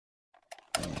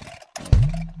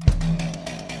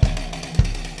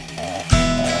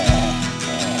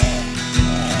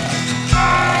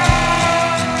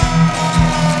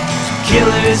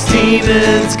killers,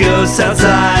 demons, ghosts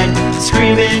outside,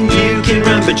 screaming you can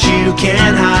run but you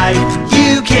can't hide.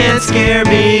 You can't scare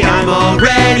me, I'm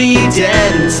already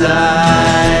dead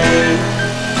inside.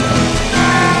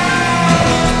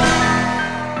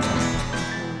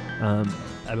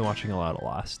 I've been watching a lot of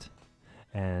Lost,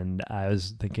 and I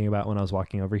was thinking about when I was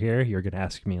walking over here, you were going to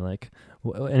ask me, like,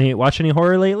 watch any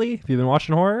horror lately? Have you been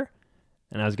watching horror?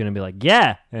 And I was going to be like,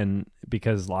 yeah. And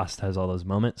because Lost has all those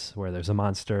moments where there's a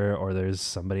monster or there's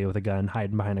somebody with a gun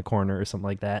hiding behind a corner or something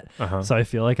like that. Uh-huh. So I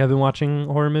feel like I've been watching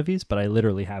horror movies, but I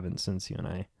literally haven't since you and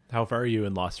I. How far are you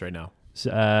in Lost right now?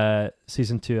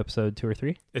 Season 2, episode 2 or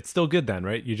 3. It's still good then,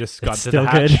 right? You just got It's to still the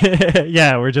hatch. good.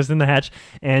 Yeah, we're just in the hatch.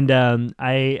 And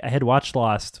I had watched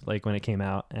Lost like when it came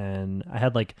out, and I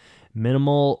had like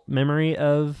minimal memory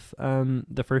of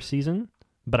the first season,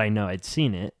 but I know I'd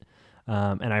seen it.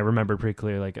 And I remember pretty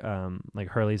clearly like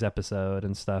Hurley's episode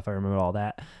and stuff. I remember all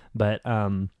that. But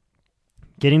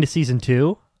getting to season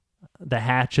 2, the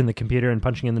hatch and the computer and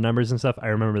punching in the numbers and stuff, I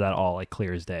remember that all like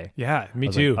clear as day. Yeah, me I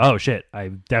was too. like, oh shit,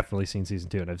 I've definitely seen season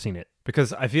 2 and I've seen it.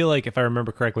 Because I feel like if I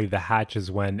remember correctly, the hatch is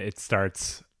when it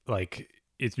starts, like,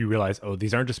 you realize, oh,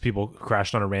 these aren't just people who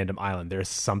crashed on a random island. There's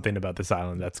something about this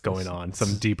island that's going on,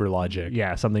 some deeper logic.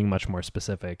 Yeah, something much more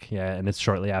specific. Yeah, and it's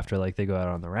shortly after like they go out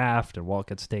on the raft and Walt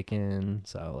gets taken.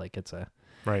 So like it's a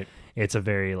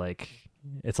very like,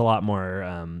 it's a lot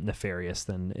more nefarious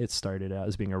than it started out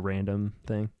as being a random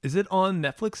thing. Is it on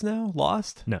Netflix now,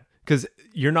 Lost? No. Because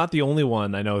you're not the only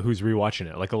one I know who's rewatching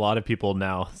it. Like a lot of people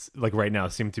now, like right now,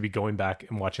 seem to be going back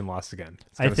and watching Lost again.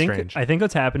 It's kind of strange. I think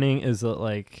what's happening is that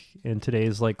like in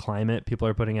today's like climate, people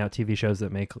are putting out TV shows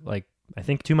that make like I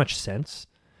think too much sense,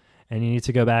 and you need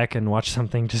to go back and watch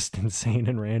something just insane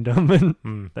and random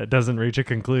and that doesn't reach a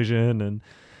conclusion. And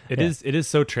It is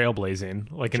so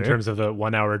trailblazing, like in terms of the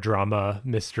 1 hour drama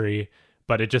mystery,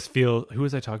 but it just feels, who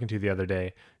was I talking to the other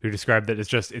day who described that it's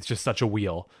just such a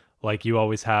wheel. Like you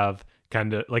always have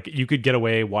kind of like you could get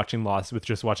away watching Lost with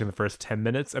just watching the first 10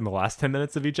 minutes and the last 10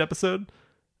 minutes of each episode,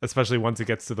 especially once it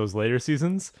gets to those later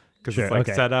seasons, because it's like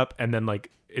set up and then like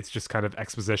it's just kind of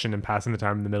exposition and passing the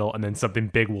time in the middle, and then something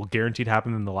big will guaranteed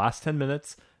happen in the last 10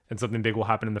 minutes and something big will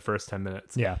happen in the first 10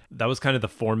 minutes. Yeah. That was kind of the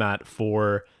format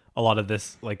for a lot of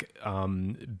this like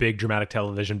big dramatic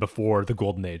television before the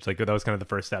golden age. Like that was kind of the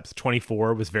first steps.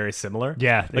 24 was very similar.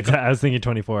 yeah, Like, I was thinking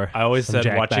 24. I always Some said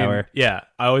Jack watching Bauer.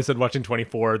 I always said watching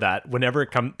 24 that whenever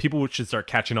it comes, people should start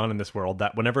catching on in this world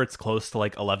that whenever it's close to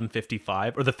like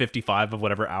 11:55 or the 55 of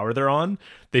whatever hour they're on,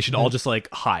 they should all just like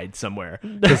hide somewhere,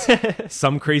 because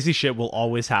some crazy shit will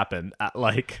always happen at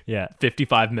like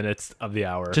 55 minutes of the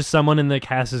hour. Just someone in the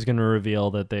cast is going to reveal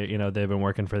that they've been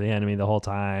working for the enemy the whole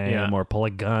time, or pull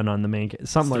a gun on the main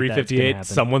something like that. 3:58,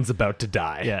 someone's about to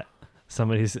die. Yeah,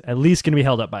 somebody's at least going to be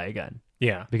held up by a gun.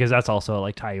 Yeah, because that's also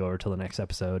like tie you over to the next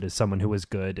episode is someone who was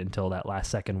good until that last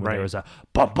second when there was a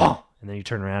bum bum, and then you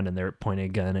turn around and they're pointing a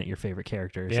gun at your favorite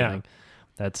character or Yeah. something.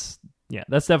 That's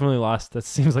definitely Lost. That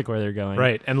seems like where they're going.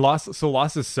 Right. And Lost is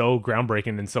so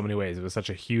groundbreaking in so many ways. It was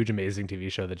such a huge, amazing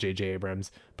TV show that J.J.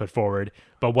 Abrams put forward.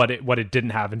 But what it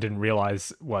didn't have and didn't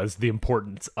realize was the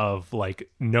importance of like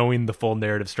knowing the full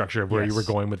narrative structure of where you were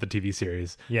going with the TV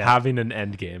series. Yeah. Having an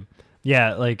end game.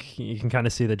 Yeah, like you can kind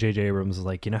of see that J.J. Abrams is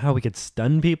like, you know how we could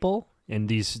stun people in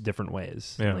these different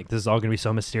ways? Yeah. Like this is all going to be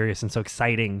so mysterious and so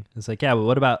exciting. It's like, yeah, but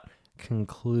what about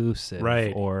conclusive,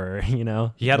 right? Or he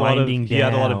had a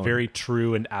lot of very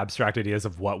true and abstract ideas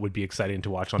of what would be exciting to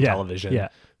watch on television,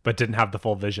 but didn't have the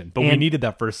full vision. But we needed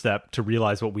that first step to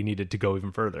realize what we needed to go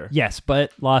even further. Yes,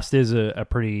 but Lost is a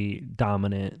pretty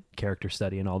dominant character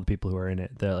study, and all the people who are in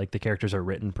it, the characters are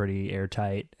written pretty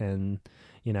airtight, and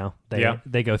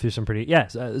they go through some pretty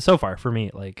so far for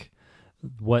me, like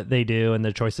what they do and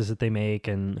the choices that they make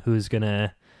and who's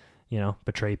gonna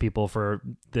betray people for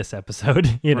this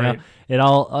episode.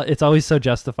 It's always so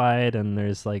justified, and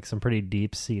there's like some pretty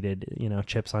deep seated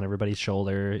chips on everybody's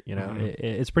shoulder.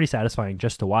 It's pretty satisfying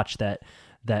just to watch that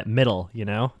middle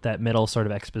sort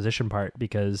of exposition part,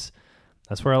 because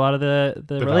that's where a lot of the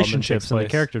relationships and the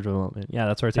character development. Yeah,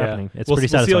 that's where it's happening. It's pretty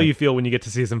satisfying. We'll see how you feel when you get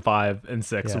to season 5 and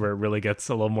 6, where it really gets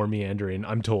a little more meandering,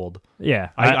 I'm told. Yeah.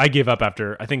 I gave up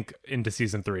after, I think, into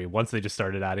season 3. Once they just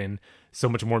started adding so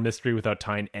much more mystery without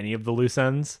tying any of the loose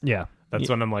ends. Yeah. That's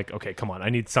when I'm like, okay, come on. I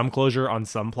need some closure on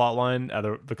some plot line,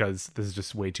 because this is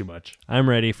just way too much. I'm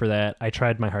ready for that. I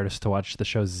tried my hardest to watch the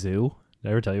show Zoo. Did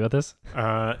I ever tell you about this?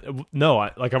 No,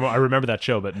 I remember that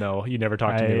show, but no, you never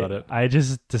talked to me about it. I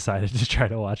just decided to try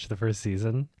to watch the first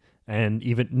season, and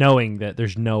even knowing that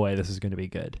there's no way this is going to be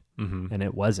good, and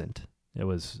it wasn't. It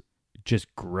was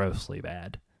just grossly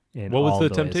bad. What was the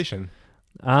temptation?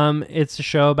 It's a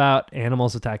show about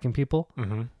animals attacking people.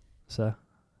 So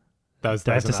do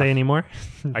I have to say any more?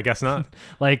 I guess not.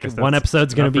 Like one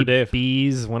episode's going to be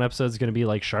bees, one episode's going to be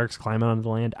like sharks climbing onto the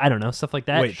land. I don't know, stuff like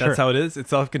that. Wait, that's how it is?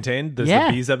 It's self-contained? There's the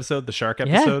bees episode, the shark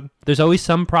episode? Yeah. There's always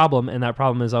some problem, and that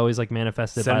problem is always like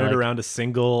manifested centered by like, around a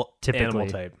single animal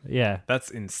type. Yeah.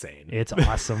 That's insane. It's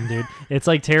awesome, dude. It's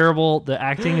like terrible. The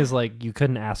acting is like, you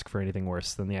couldn't ask for anything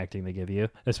worse than the acting they give you,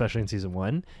 especially in season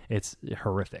 1. It's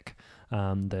horrific.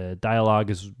 The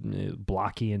dialogue is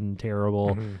blocky and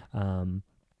terrible. Mm-hmm.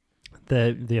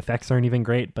 The effects aren't even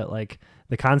great, but like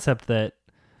the concept that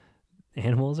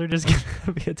animals are just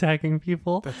gonna be attacking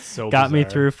people got me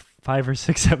through 5 or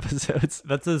 6 episodes.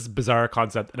 That's this bizarre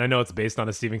concept, and I know it's based on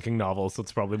a Stephen King novel, so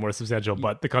it's probably more substantial,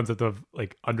 but the concept of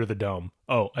like under the dome.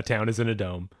 Oh, a town is in a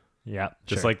dome. Yeah,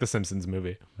 just like the Simpsons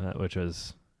movie. Which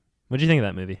was, what did you think of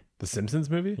that movie? The Simpsons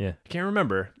movie? Yeah, I can't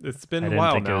remember. It's been a while now.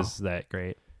 I didn't think it was that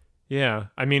great. Yeah,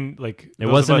 I mean, like it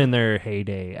wasn't in their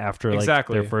heyday after like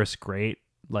their first great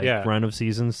run of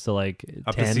seasons to like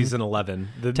up 10, to season 11.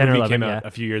 The 10 movie or 11, came out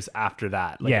a few years after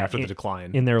that, after the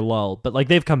decline. In their lull, but like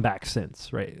they've come back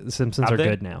since, right? The Simpsons are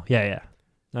good now. Yeah.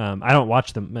 I don't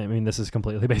watch them. I mean, this is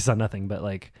completely based on nothing, but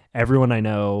like everyone I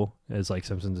know is like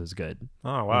Simpsons is good.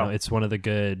 Oh wow, it's one of the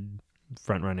good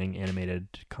front-running animated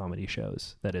comedy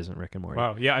shows that isn't Rick and Morty.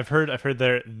 Wow, yeah, I've heard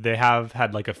they have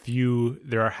had like a few.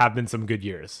 There have been some good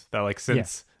years that like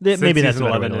since maybe that's season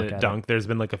 11 at Dunk. There's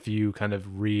been like a few kind of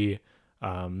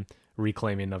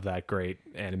reclaiming of that great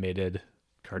animated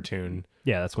cartoon.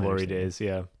 Yeah, that's glory days.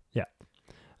 Yeah.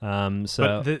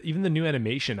 But even the new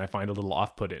animation I find a little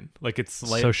off-putting. Like it's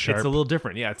like so sharp. It's a little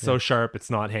different. Yeah, it's so sharp. It's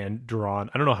not hand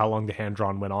drawn. I don't know how long the hand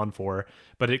drawn went on for,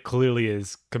 but it clearly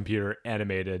is computer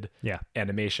animated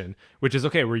animation, which is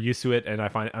okay. We're used to it, and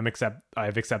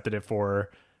I've accepted it for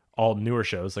all newer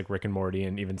shows like Rick and Morty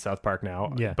and even South Park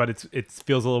now. Yeah, but it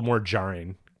feels a little more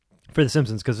jarring for The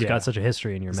Simpsons because it's got such a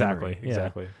history in your memory.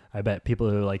 Exactly. I bet people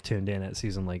who like tuned in at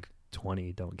season like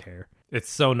 20 don't care. It's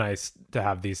so nice to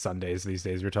have these Sundays these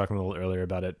days. We were talking a little earlier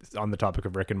about it on the topic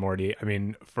of Rick and Morty. I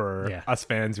mean, for us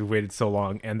fans, we've waited so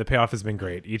long, and the payoff has been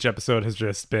great. Each episode has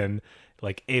just been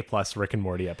like A+ Rick and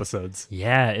Morty episodes.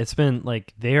 Yeah, it's been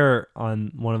like they're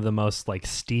on one of the most like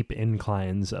steep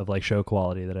inclines of like show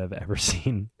quality that I've ever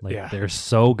seen. Like they're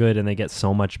so good, and they get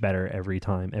so much better every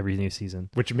time, every new season.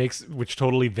 Which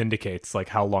totally vindicates like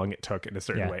how long it took in a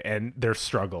certain way, and their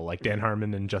struggle. Like Dan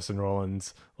Harmon and Justin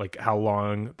Roiland's, like how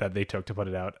long that they took to put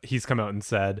it out. He's come out and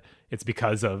said it's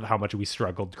because of how much we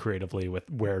struggled creatively with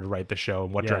where to write the show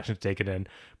and what direction to take it in.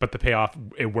 But the payoff,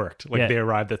 it worked. Like they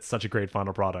arrived at such a great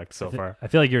final product so far. I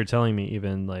feel like you were telling me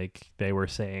even like they were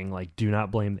saying like, do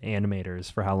not blame the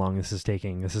animators for how long this is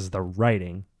taking. This is the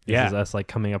writing. This is us like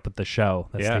coming up with the show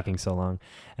that's taking so long.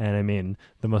 And I mean,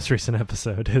 the most recent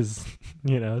episode is,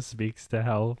 speaks to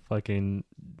how fucking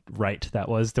right that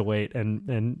was to wait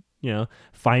and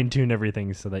fine tune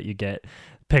everything so that you get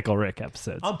Pickle Rick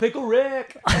episodes. I'm Pickle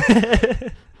Rick.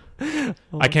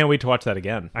 I can't wait to watch that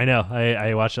again. I know.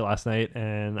 I watched it last night,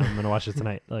 and I'm gonna watch it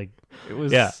tonight. Like it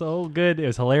was so good. It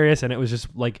was hilarious, and it was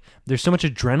just like there's so much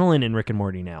adrenaline in Rick and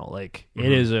Morty now. Like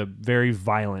it is a very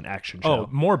violent action show. Oh,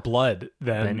 more blood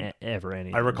than ever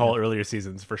any. I recall earlier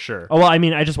seasons for sure. Oh well, I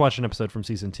mean, I just watched an episode from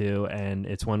season 2, and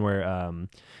it's one where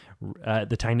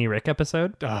the Tiny Rick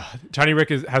episode. Tiny Rick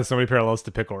has so many parallels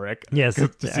to Pickle Rick. Yes,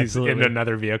 he's in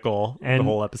another vehicle and the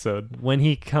whole episode. When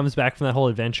he comes back from that whole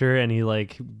adventure and he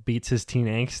like beats his teen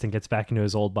angst and gets back into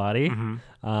his old body,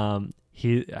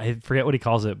 I forget what he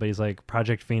calls it, but he's like,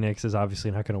 Project Phoenix is obviously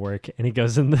not going to work, and he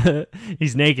goes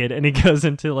he's naked and he goes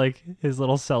into like his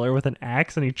little cellar with an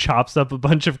axe and he chops up a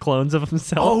bunch of clones of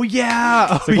himself. Oh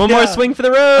yeah, one more swing for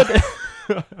the road.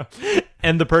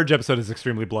 And the Purge episode is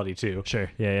extremely bloody too. Sure.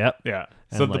 Yeah.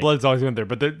 So the blood's always been there,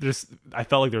 but I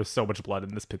felt like there was so much blood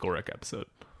in this Pickle Rick episode.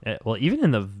 Well, even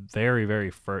in the very,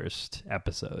 very first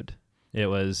episode, it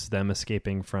was them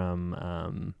escaping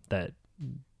from that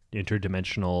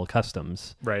interdimensional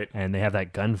customs, right? And they have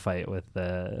that gunfight with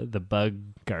the bug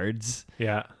guards.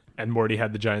 Yeah. And Morty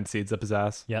had the giant seeds up his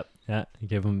ass. Yep. Yeah. He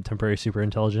gave him temporary super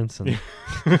intelligence and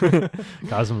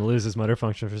caused him to lose his motor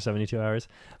function for 72 hours.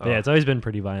 But yeah, it's always been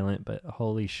pretty violent, but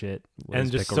holy shit.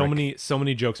 And just so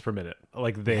many jokes per minute.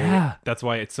 Like that's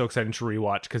why it's so exciting to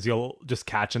rewatch, because you'll just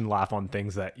catch and laugh on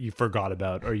things that you forgot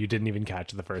about or you didn't even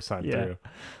catch the first time through.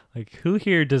 Like, who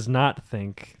here does not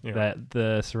think that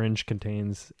the syringe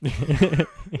contains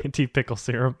anti-pickle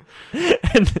serum?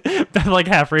 And that like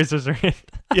half raises her hand.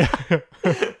 Yeah.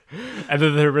 And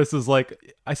then the therapist is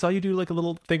like, I saw you do like a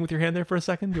little thing with your hand there for a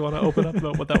second. Do you want to open up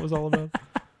about what that was all about?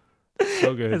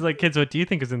 So good. It's like, kids, what do you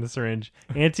think is in the syringe?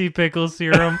 Anti-pickle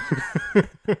serum.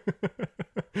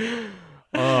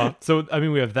 So I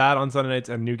mean, we have that on Sunday nights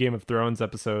and new Game of Thrones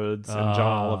episodes and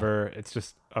John Oliver. It's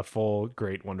just a full,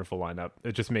 great, wonderful lineup.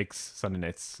 It just makes Sunday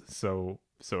nights so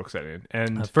exciting.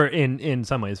 And for in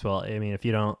some ways, well, I mean, if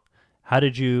you don't,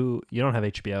 you don't have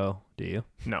HBO, do you?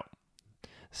 No.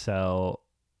 So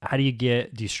how do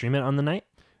you stream it on the night?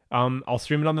 I'll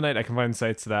stream it on the night. I can find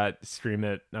sites that stream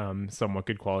it somewhat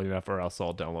good quality enough, or else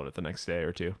I'll download it the next day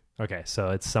or two. Okay, so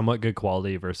it's somewhat good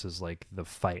quality versus like the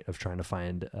fight of trying to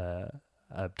find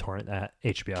a torrent that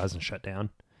HBO hasn't shut down.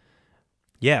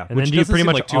 Yeah, and then do you pretty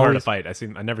much like too hard to fight?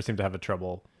 I never seem to have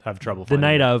trouble. The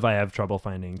night of, I have trouble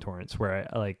finding torrents where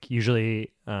I like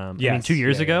usually. I mean, 2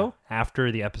 years ago,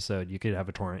 after the episode, you could have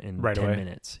a torrent in 10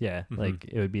 minutes. Yeah, like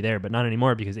it would be there, but not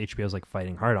anymore because HBO's like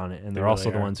fighting hard on it, and they're also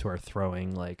the ones who are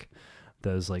throwing like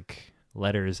those like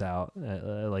letters out,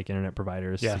 like internet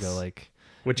providers to go like.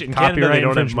 Which in Canada they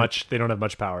don't have much. They don't have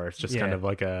much power. It's just kind of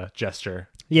like a gesture.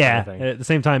 Yeah. Kind of at the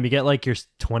same time, you get like your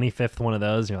 25th one of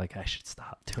those, and you're like, I should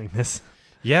stop doing this.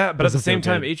 Yeah, but at the same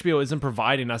time, HBO isn't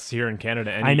providing us here in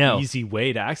Canada any easy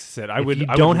way to access it. I would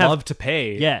love to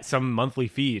pay some monthly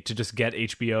fee to just get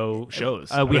HBO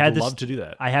shows. I would love to do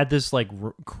that. I had this like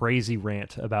crazy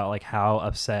rant about like how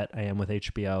upset I am with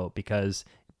HBO because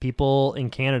people in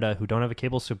Canada who don't have a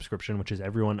cable subscription, which is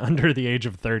everyone under the age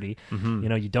of 30, you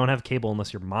know, you don't have cable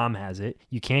unless your mom has it.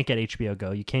 You can't get HBO Go.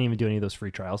 You can't even do any of those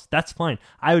free trials. That's fine.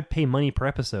 I would pay money per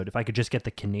episode if I could just get the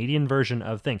Canadian version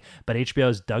of thing. But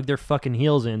HBO's dug their fucking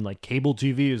heels in like cable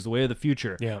TV is the way of the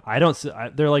future. Yeah.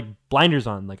 They're like blinders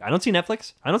on. Like, I don't see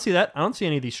Netflix. I don't see that. I don't see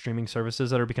any of these streaming services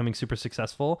that are becoming super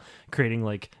successful, creating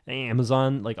like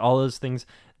Amazon, like all those things.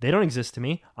 They don't exist to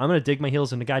me. I'm going to dig my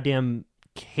heels into goddamn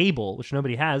cable, which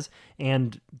nobody has,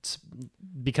 and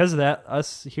because of that,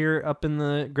 us here up in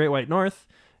the Great White North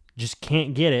just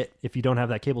can't get it if you don't have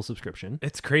that cable subscription.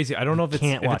 It's crazy. I don't know if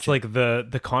it's like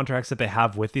the contracts that they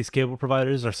have with these cable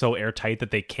providers are so airtight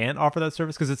that they can't offer that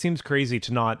service, because it seems crazy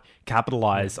to not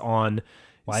capitalize on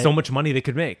so much money they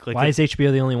could make. Like, why is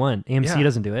HBO the only one? AMC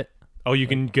doesn't do it. Oh, you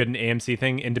can get an AMC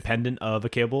thing independent of a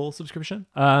cable subscription?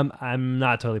 I'm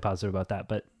not totally positive about that,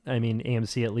 but I mean,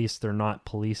 AMC, at least they're not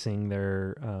policing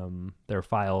their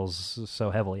files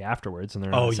so heavily afterwards, and they're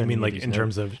not you mean like in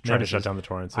terms of trying to shut down the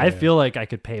torrents? I feel like I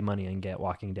could pay money and get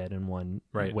Walking Dead in one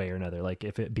way or another. Like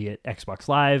if it be it Xbox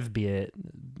Live, be it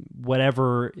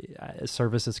whatever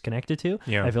service it's connected to.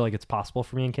 Yeah. I feel like it's possible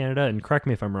for me in Canada. And correct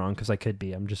me if I'm wrong, because I could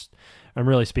be. I'm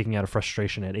really speaking out of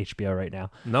frustration at HBO right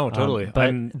now. No, totally.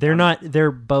 But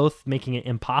they're both making it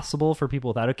impossible for people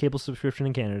without a cable subscription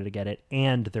in Canada to get it,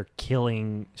 and they're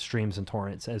killing streams and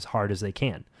torrents as hard as they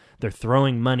can. They're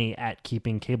throwing money at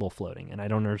keeping cable floating, and I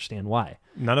don't understand why.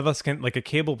 None of us can, like, a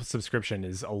cable subscription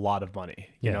is a lot of money.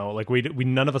 You know, like we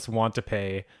none of us want to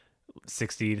pay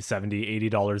 $60 to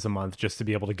 $70, $80 a month just to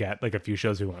be able to get like a few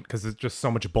shows we want, because there's just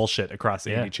so much bullshit across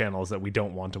 80 channels that we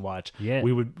don't want to watch.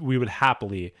 We would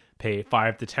happily pay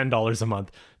 $5 to $10 a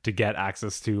month to get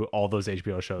access to all those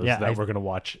HBO shows that we're going to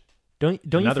watch. Don't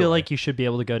you feel like you should be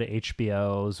able to go to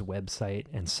HBO's website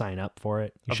and sign up for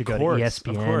it? You should go to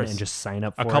ESPN and just sign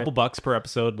up for it. A couple bucks per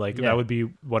episode, like that would be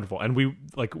wonderful. And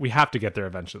we have to get there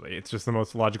eventually. It's just the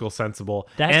most logical, sensible,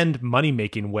 and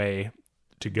money-making way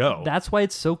to go. That's why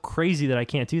it's so crazy that I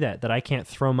can't do that I can't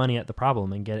throw money at the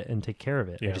problem and get it and take care of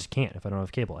it. I just can't. If I don't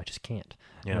have cable, I just can't.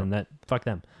 And fuck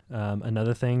them.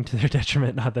 Another thing to their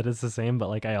detriment, not that it's the same, but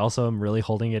like I also am really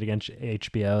holding it against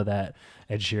HBO that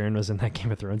Ed Sheeran was in that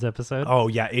Game of Thrones episode. Oh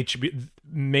yeah, HBO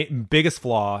biggest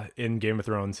flaw in Game of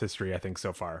Thrones history, I think,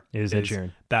 so far is Ed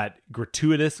Sheeran. That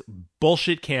gratuitous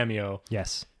bullshit cameo.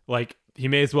 Yes. Like, he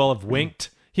may as well have winked.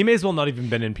 He may as well not even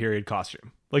been in period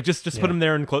costume. Like, just put him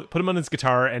there and put him on his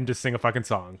guitar and just sing a fucking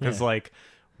song. Because, like,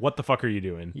 what the fuck are you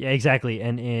doing? Yeah, exactly.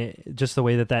 And just the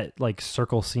way that like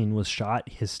circle scene was shot,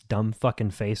 his dumb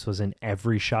fucking face was in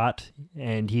every shot.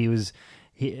 And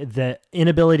the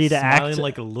inability to smiling act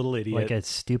like a little idiot, like a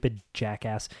stupid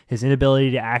jackass. His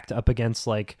inability to act up against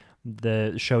like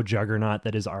the show juggernaut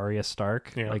that is Arya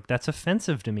Stark. Like, that's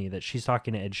offensive to me that she's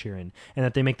talking to Ed Sheeran, and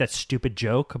that they make that stupid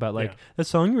joke about like that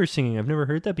song you were singing. I've never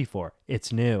heard that before.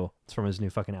 It's new. It's from his new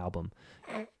fucking album.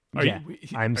 Are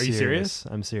you serious?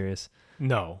 I'm serious.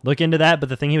 No. Look into that. But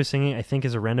the thing he was singing, I think,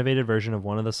 is a renovated version of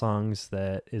one of the songs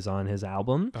that is on his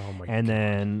album. Oh my god. And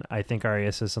then I think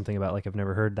Arya says something about like, I've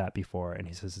never heard that before, and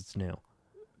he says it's new.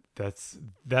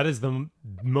 That is the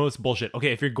most bullshit.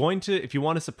 Okay, if you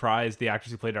want to surprise the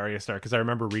actress who played Arya Stark, because I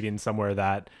remember reading somewhere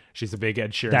that she's a big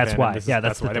Ed Sheeran fan.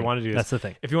 That's why they want to do this. That's the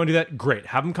thing. If you want to do that, great.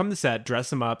 Have him come to set,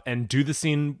 dress him up, and do the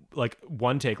scene like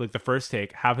one take, like the first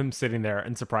take. Have him sitting there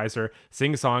and surprise her,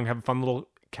 sing a song, have a fun little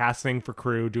casting for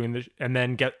crew, and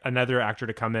then get another actor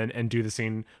to come in and do the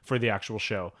scene for the actual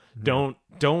show. Don't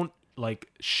like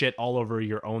shit all over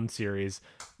your own series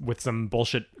with some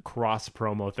bullshit cross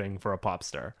promo thing for a pop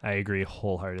star. I agree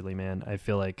wholeheartedly, man. I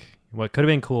feel like what could have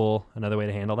been cool, another way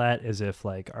to handle that is if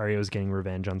like Arya was getting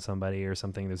revenge on somebody or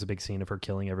something. There's a big scene of her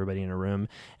killing everybody in a room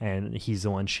and he's the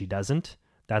one she doesn't.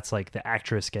 That's like the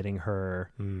actress getting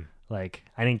her like,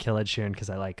 I didn't kill Ed Sheeran because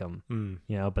I like him,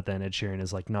 you know, but then Ed Sheeran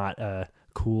is like not a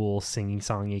cool singing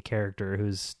songy character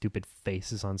whose stupid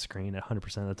face is on screen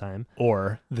 100% of the time.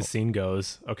 Or the scene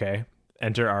goes, okay,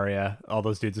 enter Arya, all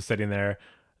those dudes are sitting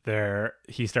there,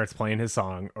 he starts playing his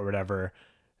song or whatever,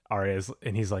 Arya's,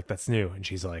 and he's like, that's new, and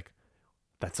she's like,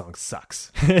 that song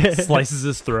sucks. Slices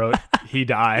his throat, he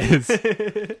dies.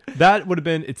 That would have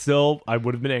been, I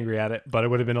would have been angry at it, but I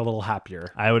would have been a little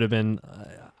happier. I would have been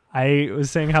I was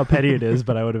saying how petty it is,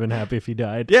 but I would have been happy if he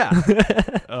died. Yeah.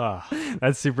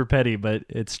 That's super petty, but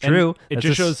it's true. And it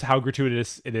just shows how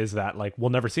gratuitous it is that like we'll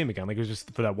never see him again. Like it was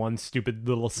just for that one stupid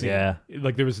little scene. Yeah.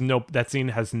 Like that scene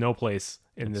has no place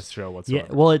in this show whatsoever.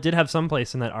 Yeah, well, it did have some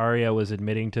place in that Arya was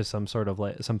admitting to some sort of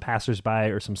like some passersby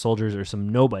or some soldiers or some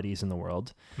nobodies in the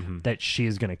world that she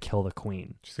is going to kill the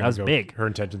queen. That was big. Her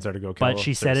intentions are to go kill But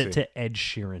she said it to Ed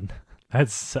Sheeran. That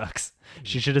sucks.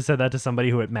 She should have said that to somebody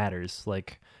who it matters,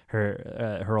 like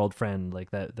her old friend,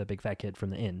 like that big fat kid from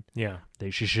the inn. Yeah.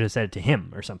 She should have said it to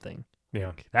him or something. Yeah.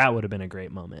 Like, that would have been a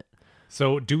great moment.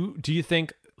 So do you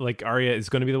think like Arya is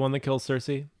going to be the one that kills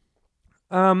Cersei?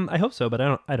 I hope so, but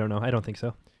I don't know. I don't think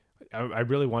so. I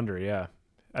really wonder. Yeah,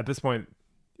 at this point,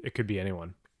 it could be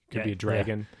anyone. It could be a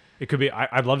dragon. Yeah. It could be.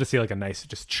 I'd love to see like a nice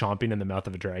just chomping in the mouth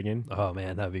of a dragon. Oh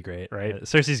man, that'd be great. Right?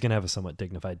 Cersei's gonna have a somewhat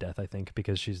dignified death, I think,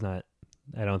 because she's not.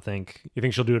 I don't think. You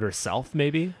think she'll do it herself?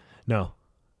 Maybe. No.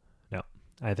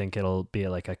 I think it'll be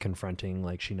like a confronting,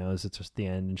 like she knows it's just the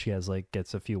end, and she has like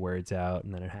gets a few words out,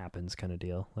 and then it happens kind of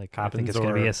deal. Like I think it's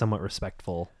gonna be a somewhat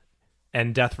respectful.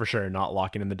 And death for sure, not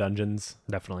locking in the dungeons.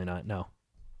 Definitely not. No,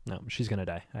 she's gonna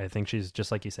die. I think she's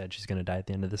just like you said. She's gonna die at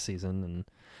the end of the season, and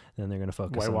then they're gonna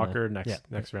focus. White Walker on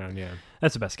next round. Yeah,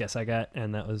 that's the best guess I got,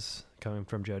 and that was coming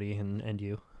from Jody and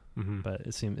you. Mm-hmm. But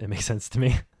it makes sense to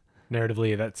me.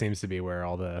 Narratively, that seems to be where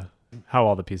how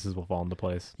all the pieces will fall into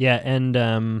place. Yeah,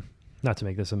 and not to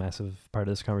make this a massive part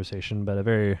of this conversation, but a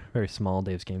very, very small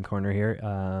Dave's Game Corner here.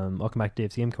 Welcome back to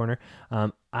Dave's Game Corner.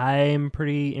 I'm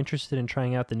pretty interested in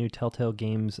trying out the new Telltale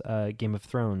Games Game of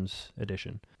Thrones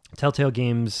edition. Telltale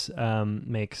Games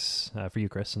makes, for you,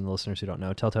 Chris, and the listeners who don't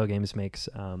know, Telltale Games makes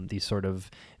these sort of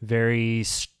very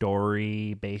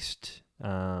story-based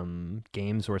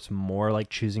games where it's more like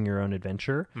choosing your own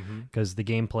adventure, because the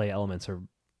gameplay elements are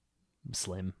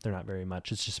slim. They're not very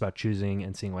much. It's just about choosing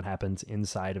and seeing what happens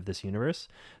inside of this universe.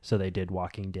 So they did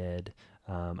Walking Dead.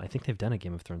 I think they've done a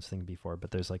Game of Thrones thing before,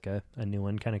 but there's like a new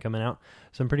one kind of coming out.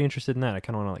 So I'm pretty interested in that. I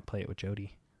kind of want to like play it with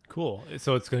Jody. Cool.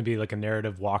 So it's going to be like a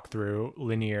narrative walkthrough,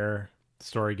 linear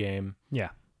story game. Yeah.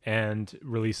 And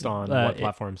released on what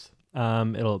platforms?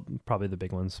 It'll probably the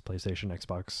big ones, PlayStation,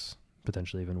 Xbox,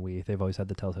 potentially even Wii. They've always had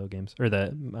the Telltale games or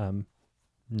the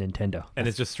Nintendo. And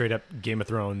it's just straight up Game of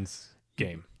Thrones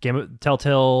game.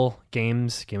 Telltale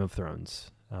Games, Game of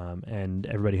Thrones. And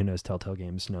everybody who knows Telltale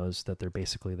Games knows that they're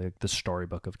basically the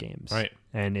storybook of games. Right.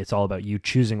 And it's all about you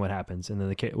choosing what happens. And then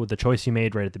the choice you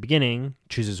made right at the beginning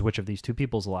chooses which of these two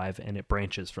people's alive, and it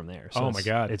branches from there. So oh my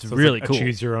God. It's so really it's cool. A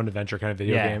choose your own adventure kind of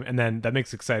video game. And then that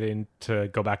makes it exciting to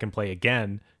go back and play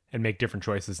again and make different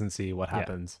choices and see what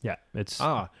happens. Yeah.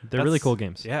 They're really cool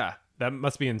games. Yeah. That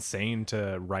must be insane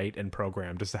to write and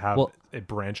program just to have it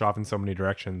branch off in so many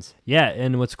directions. Yeah,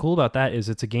 and what's cool about that is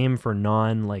it's a game for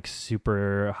like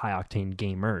super high octane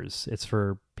gamers. It's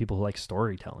for people who like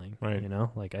storytelling, right? You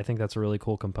know, like I think that's a really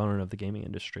cool component of the gaming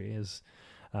industry. Is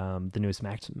the newest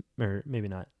or maybe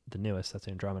not the newest, that's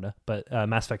Andromeda, but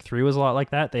Mass Effect 3 was a lot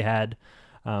like that. They had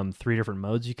 3 different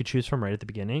modes you could choose from right at the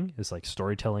beginning. It's like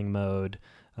storytelling mode,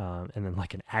 and then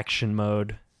like an action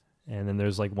mode. And then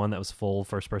there's like one that was full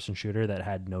first-person shooter that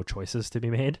had no choices to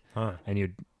be made,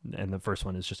 and the first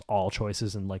one is just all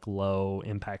choices and like low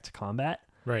impact combat.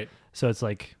 Right. So it's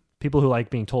like people who like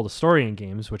being told a story in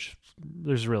games, which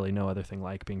there's really no other thing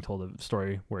like being told a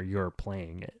story where you're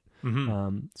playing it.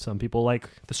 Mm-hmm. Some people like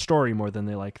the story more than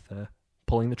they like the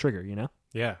pulling the trigger. You know?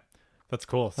 Yeah, that's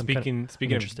cool. Speaking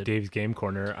of Dave's Game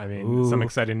Corner, I mean, Ooh. some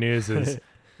exciting news is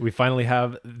We finally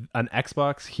have an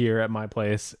Xbox here at my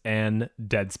place and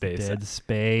Dead Space. Dead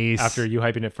Space. After you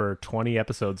hyping it for 20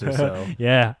 episodes or so.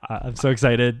 Yeah, I'm so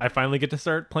excited. I finally get to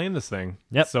start playing this thing.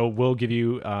 Yep. So we'll give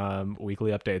you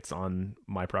weekly updates on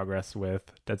my progress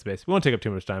with Dead Space. We won't take up too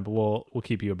much time, but we'll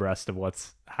keep you abreast of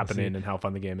what's happening and how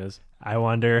fun the game is. I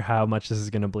wonder how much this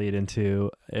is going to bleed into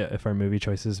if our movie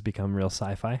choices become real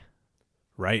sci-fi.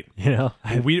 Right. You know,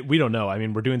 we don't know. I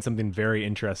mean, we're doing something very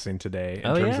interesting today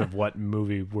in terms of what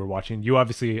movie we're watching. You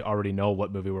obviously already know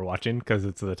what movie we're watching because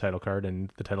it's the title card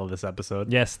and the title of this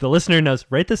episode. Yes, the listener knows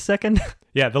right this second.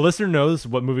 Yeah, the listener knows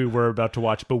what movie we're about to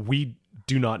watch, but we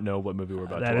do not know what movie we're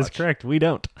about to watch. That is correct. We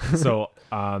don't. So,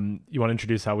 you want to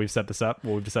introduce how we've set this up?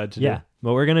 What we've decided to do? Yeah.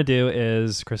 What we're going to do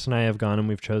is Chris and I have gone and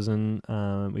we've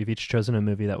each chosen a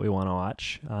movie that we want to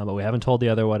watch, but we haven't told the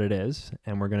other what it is.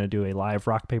 And we're going to do a live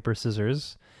rock, paper,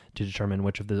 scissors to determine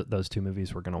which of those two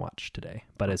movies we're going to watch today.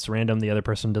 But it's random. The other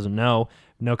person doesn't know,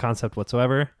 no concept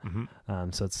whatsoever. Mm-hmm.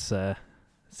 So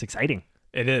it's exciting.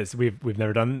 It is. We've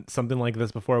never done something like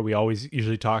this before. We always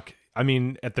usually talk. I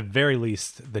mean, at the very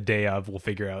least, the day of, we'll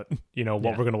figure out,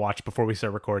 what we're going to watch before we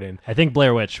start recording. I think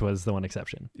Blair Witch was the one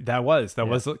exception. That was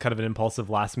kind of an impulsive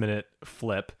last minute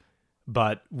flip,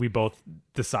 but we both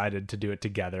decided to do it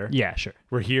together. Yeah, sure.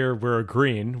 We're here, we're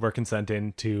agreeing, we're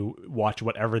consenting to watch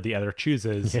whatever the other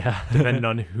chooses, depending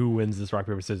on who wins this rock,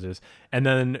 paper, scissors. And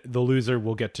then the loser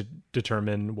will get to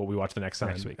determine what we watch the next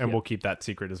week. And we'll keep that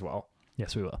secret as well.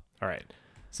 Yes, we will. All right.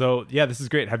 So, yeah, this is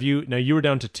great. Now you were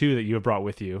down to 2 that you have brought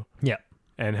with you. Yeah.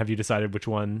 And have you decided which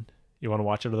one you want to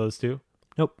watch out of those 2?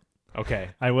 Nope.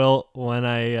 Okay. I will when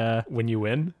I... when you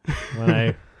win?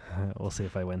 We'll see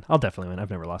if I win. I'll definitely win. I've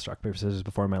never lost rock, paper, scissors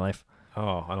before in my life.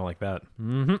 Oh, I don't like that.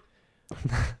 Mm-hmm.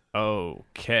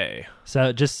 Okay.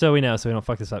 So just so we know, so we don't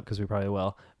fuck this up, because we probably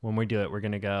will. When we do it, we're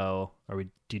going to go...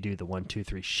 do you do the 1, 2,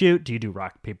 3 shoot? Do you do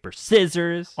rock, paper,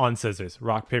 scissors? On scissors.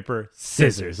 Rock, paper,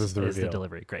 scissors is the reveal. The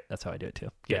delivery. Great. That's how I do it too.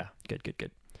 Yeah.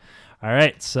 Good. All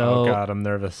right. So... Oh, God, I'm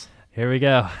nervous. Here we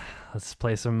go. Let's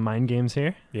play some mind games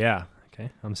here. Yeah. Okay.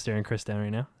 I'm staring Chris down right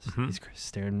now. Mm-hmm. He's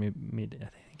staring me. I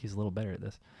think he's a little better at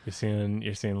this.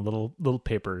 You're seeing little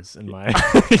papers in my...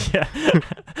 Yeah.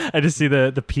 I just see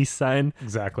the peace sign.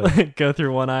 Exactly. Go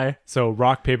through one eye. So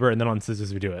rock, paper, and then on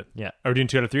scissors we do it. Yeah. Are we doing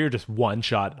 2 out of 3 or just one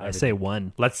shot? I say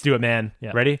 1. Let's do it, man.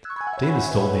 Yeah. Ready? Dave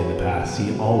has told me in the past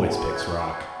he always picks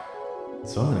rock.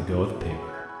 So I'm going to go with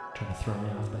paper. Trying to throw me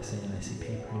off by saying I see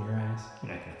paper in your eyes.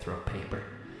 You're not going to throw paper.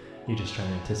 You're just trying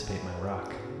to anticipate my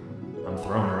rock. I'm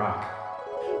throwing a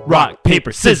rock. Rock,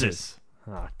 paper, scissors.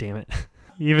 Oh, damn it.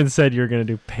 You even said you were going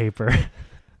to do paper.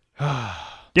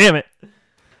 Damn it.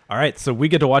 All right, so we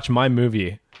get to watch my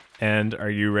movie. And are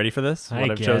you ready for this?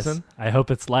 What I've chosen? I hope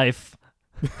it's Life.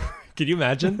 Can you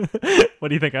imagine? What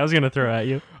do you think I was going to throw at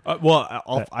you? I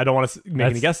don't want to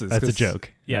make any guesses. That's a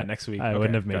joke. Yeah, next week. I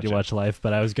wouldn't have made you watch Life,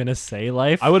 but I was going to say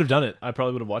Life. I would have done it. I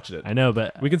probably would have watched it. I know,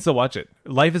 but... We can still watch it.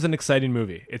 Life is an exciting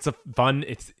movie. It's a fun,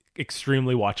 it's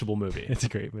extremely watchable movie. It's a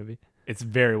great movie. It's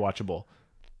very watchable.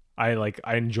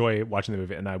 I enjoy watching the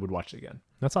movie, and I would watch it again.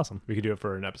 That's awesome. We could do it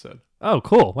for an episode. Oh,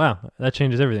 cool. Wow. That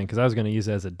changes everything, because I was going to use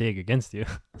it as a dig against you.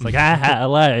 It's like,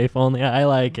 Life, only I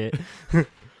like it.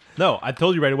 No, I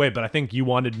told you right away, but I think you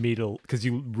wanted me to, because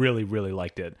you really, really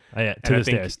liked it. Oh, yeah. To this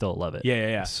day, I still love it.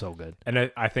 Yeah. It's so good.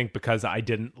 And I think because I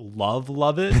didn't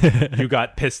love it, you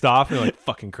got pissed off and you're like,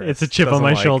 fucking Chris. It's a chip on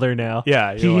my shoulder now.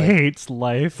 Yeah. He hates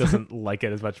Life. Doesn't like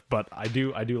it as much, but I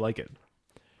do like it.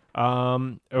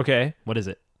 Okay. What is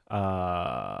it?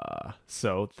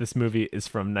 So this movie is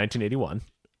from 1981.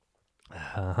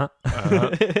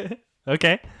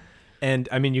 Okay. And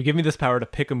I mean, you give me this power to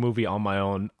pick a movie on my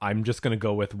own. I'm just going to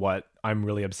go with what I'm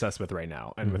really obsessed with right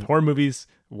now. And with horror movies,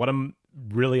 what I'm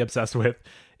really obsessed with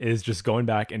is just going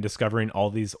back and discovering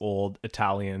all these old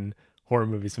Italian horror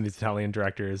movies from these Italian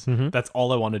directors. That's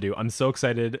all I want to do. I'm so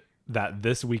excited that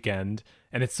this weekend,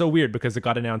 and it's so weird because it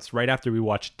got announced right after we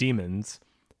watched Demons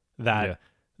that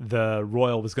the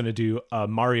Royal was going to do a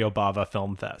Mario Bava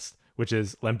Film Fest, which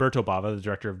is Lamberto Bava, the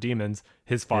director of Demons,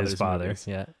 his father's movies.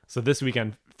 Yeah. So this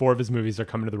weekend, 4 of his movies are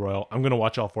coming to the Royal. I'm going to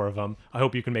watch all 4 of them. I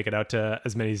hope you can make it out to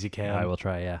as many as you can. I will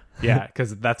try, yeah. Yeah,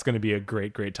 because that's going to be a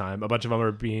great, great time. A bunch of them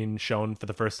are being shown for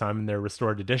the first time in their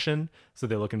restored edition, so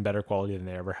they look in better quality than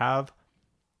they ever have.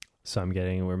 So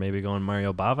we're maybe going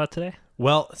Mario Bava today?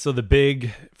 Well, so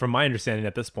from my understanding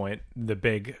at this point, the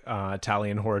big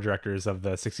Italian horror directors of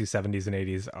the 60s, 70s, and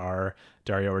 80s are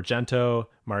Dario Argento,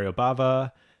 Mario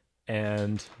Bava,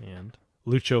 and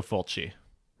Lucio Fulci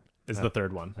is the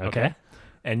third one. Okay.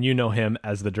 And you know him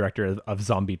as the director of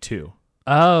Zombie 2.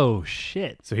 Oh,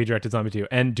 shit. So he directed Zombie 2.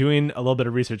 And doing a little bit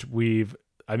of research, we've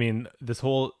I mean, this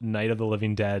whole Night of the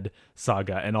Living Dead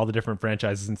saga and all the different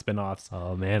franchises and spin-offs.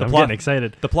 Oh man, I'm getting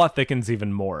excited. The plot thickens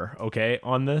even more, okay,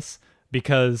 on this,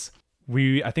 because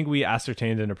I think we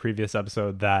ascertained in a previous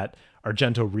episode that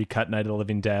Argento recut Night of the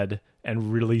Living Dead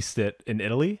and released it in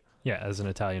Italy. Yeah, as an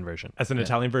Italian version.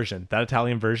 Italian version. That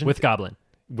Italian version with Goblin.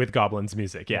 With Goblin's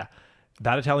music, yeah.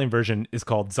 That Italian version is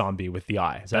called Zombie with the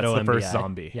I. That's the first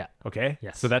zombie. Yeah. Okay?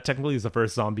 Yes. So that technically is the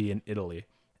first zombie in Italy.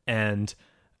 And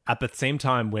at the same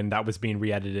time when that was being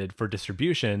re-edited for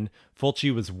distribution,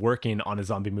 Fulci was working on a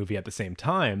zombie movie at the same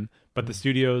time, but the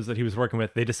studios that he was working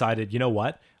with, they decided, you know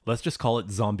what? Let's just call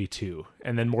it Zombie 2,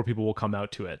 and then more people will come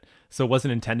out to it. So it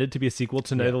wasn't intended to be a sequel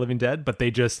to Night of the Living Dead, but they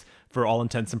just, for all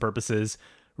intents and purposes,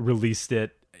 released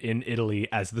it in Italy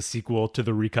as the sequel to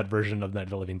the recut version of Night of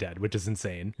the Living Dead, which is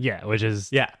insane. Yeah, which is...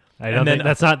 Yeah. I don't think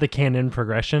that's not the canon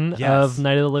progression of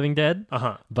Night of the Living Dead,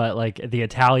 but like the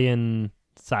Italian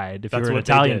side, if you're an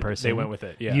Italian person, they went with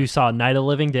it. Yeah. You saw Night of the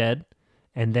Living Dead,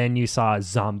 and then you saw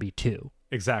Zombie 2.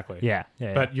 Exactly. Yeah.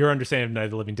 But your understanding of Night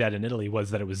of the Living Dead in Italy was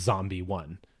that it was Zombie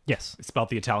 1. Yes. It's spelled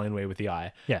the Italian way with the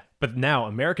I. Yeah. But now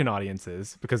American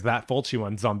audiences, because that Fulci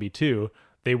one, Zombie 2,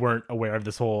 they weren't aware of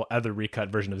this whole other recut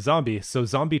version of Zombie. So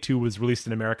Zombie 2 was released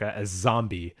in America as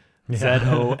Zombie.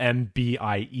 Zombie.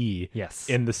 Yes.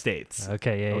 In the States.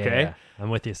 Okay. Yeah. I'm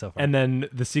with you so far. And then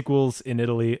the sequels in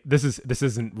Italy. This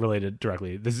isn't related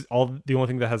directly. This is all the only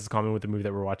thing that has in common with the movie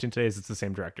that we're watching today is it's the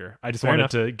same director. I just wanted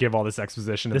to give all this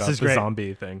exposition about the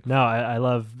zombie thing. No, I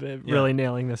love really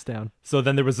nailing this down. So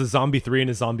then there was a Zombie 3 and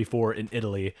a Zombie 4 in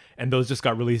Italy, and those just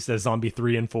got released as Zombie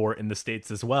 3 and 4 in the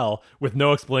States as well, with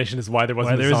no explanation as why there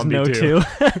wasn't a Zombie 2.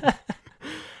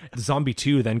 Zombie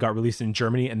 2 then got released in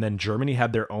Germany, and then Germany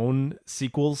had their own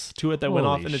sequels to it that went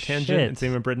off in a tangent, and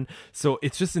same in Britain. So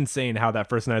it's just insane how that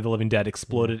first Night of the Living Dead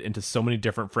exploded into so many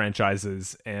different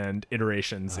franchises and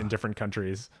iterations in different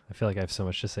countries. I feel like I have so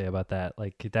much to say about that.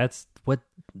 Like, that's what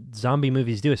zombie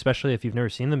movies do, especially if you've never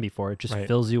seen them before. It just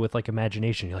fills you with like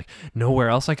imagination. You're like, nowhere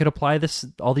else I could apply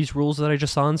all these rules that I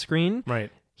just saw on screen.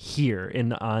 Right. Here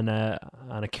on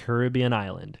a Caribbean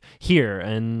island, here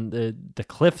and the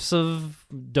cliffs of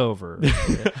Dover,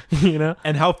 you know.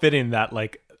 And how fitting that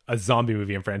like a zombie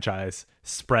movie and franchise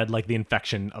spread like the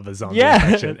infection of a zombie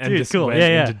infection, and just went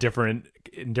into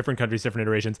different countries, different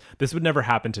iterations. This would never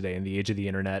happen today in the age of the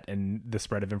internet and the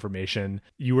spread of information.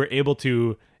 You were able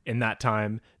to, in that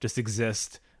time, just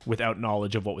exist without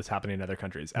knowledge of what was happening in other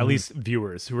countries. At least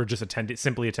viewers who were just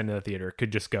simply attending the theater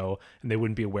could just go and they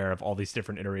wouldn't be aware of all these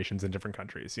different iterations in different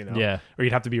countries, you know? Yeah. Or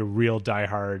you'd have to be a real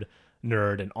diehard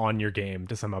nerd and on your game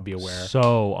to somehow be aware.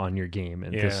 So on your game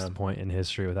at this point in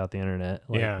history without the internet.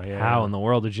 Like, yeah. How in the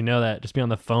world did you know that? Just be on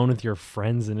the phone with your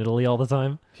friends in Italy all the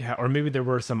time? Yeah, or maybe there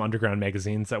were some underground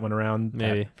magazines that went around.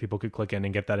 Maybe people could click in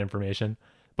and get that information.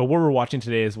 But what we're watching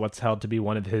today is what's held to be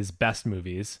one of his best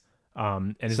movies.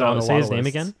 And so say his name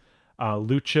again?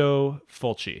 Lucio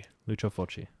Fulci. Lucio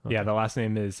Fulci. Okay. Yeah, the last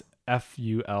name is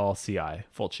Fulci,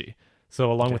 Fulci.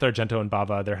 So along with Argento and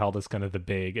Bava, they're held as kind of the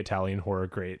big Italian horror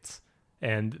greats.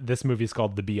 And this movie is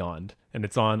called The Beyond, and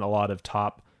it's on a lot of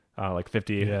top like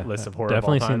 50 lists of horror.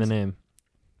 Definitely of all seen the times. name.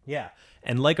 Yeah,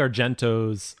 and like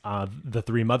Argento's The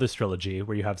Three Mothers trilogy,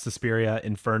 where you have Suspiria,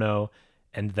 Inferno,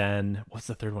 and then what's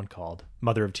the third one called?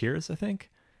 Mother of Tears, I think.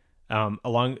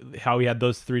 Along how he had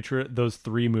those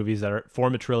three movies that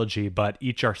form a trilogy, but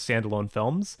each are standalone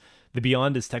films. The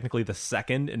Beyond is technically the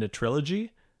second in a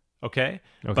trilogy, okay?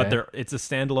 But it's a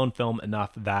standalone film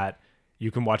enough that you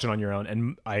can watch it on your own.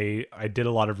 And I did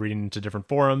a lot of reading into different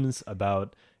forums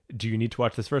about, do you need to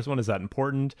watch this first one? Is that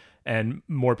important? And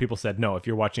more people said, no, if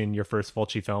you're watching your first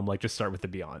Fulci film, like just start with The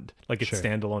Beyond. Like it's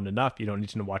standalone enough. You don't need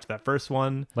to watch that first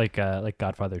one. Like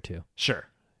Godfather 2. Sure.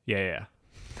 Yeah.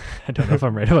 I don't know if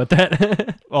I'm right about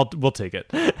that. Well, we'll take it.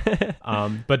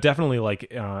 But definitely,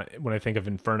 like when I think of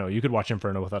Inferno, you could watch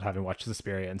Inferno without having watched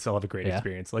Suspiria and still have a great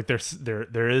experience. Like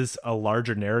there is a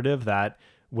larger narrative that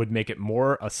would make it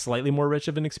a slightly more rich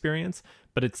of an experience,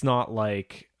 but it's not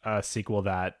like a sequel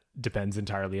that depends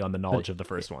entirely on the knowledge of the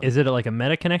first one. Is it like a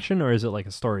meta connection or is it like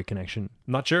a story connection?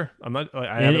 I'm not sure. I'm not.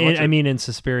 I mean, in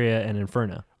Suspiria and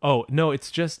Inferno. Oh no, it's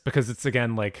just because it's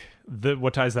again like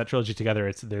what ties that trilogy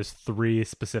together. There's three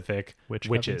specific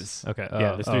witches. Okay.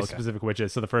 Yeah, there's three specific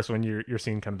witches. So the first one you're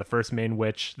seeing kind of the first main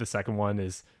witch. The second one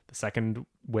is the second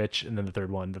witch, and then the third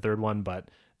one. But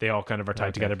they all kind of are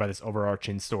tied together by this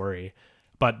overarching story.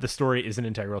 But the story isn't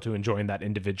integral to enjoying that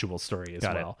individual story as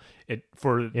well.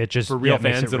 For real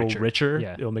fans, it'll richer.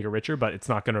 It'll make it richer, but it's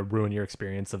not going to ruin your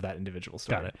experience of that individual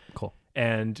story. Got it. Cool.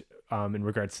 And in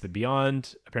regards to The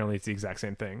Beyond, apparently it's the exact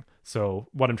same thing. So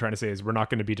what I'm trying to say is we're not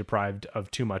going to be deprived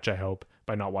of too much, I hope,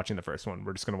 by not watching the first one.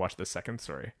 We're just going to watch the second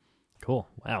story. Cool.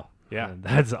 Wow. Yeah.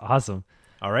 That's awesome.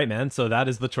 All right, man. So that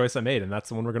is the choice I made, and that's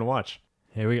the one we're going to watch.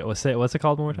 Here we go. What's it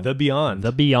called one more time? The Beyond.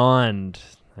 The Beyond.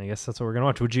 I guess that's what we're going to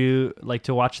watch. Would you like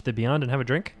to watch The Beyond and have a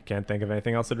drink? Can't think of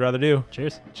anything else I'd rather do.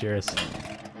 Cheers. Cheers.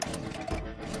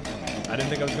 I didn't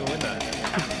think I was going to win that.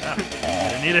 I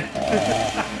didn't either.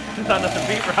 I thought nothing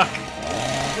beat rock.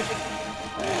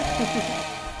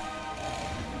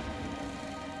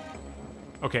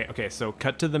 Okay, so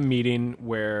cut to the meeting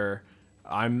where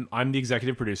I'm the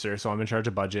executive producer, so I'm in charge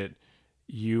of budget.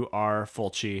 You are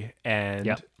Fulci, and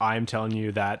Yep. I'm telling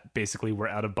you that basically we're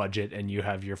out of budget and you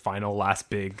have your final last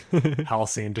big hell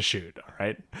scene to shoot. All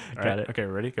right? Got it. Okay,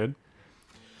 ready? Good.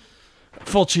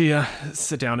 Fulci,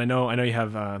 sit down. I know you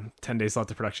have 10 days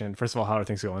left of production. First of all, how are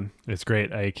things going? It's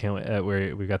great. I can't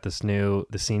wait. We've got the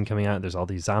scene coming out. There's all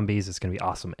these zombies. It's going to be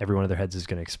awesome. Every one of their heads is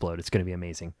going to explode. It's going to be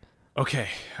amazing. Okay.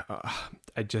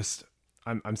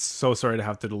 I'm so sorry to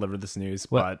have to deliver this news,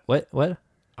 What? but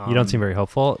You don't seem very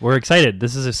hopeful. We're excited.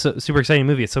 This is a super exciting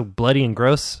movie. It's so bloody and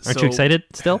gross. Aren't you excited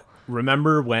still?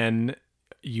 remember when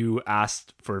you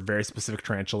asked for very specific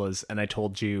tarantulas and I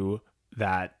told you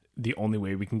that the only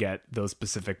way we can get those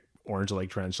specific orange leg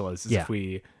tarantulas is if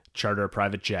we charter a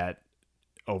private jet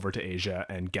over to Asia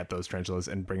and get those tarantulas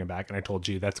and bring them back. And I told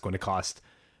you that's going to cost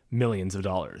millions of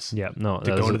dollars. Yeah, no.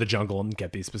 To go into the jungle and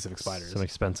get these specific spiders. Some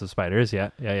expensive spiders. Yeah.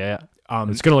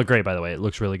 It's going to look great, by the way. It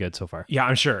looks really good so far. Yeah,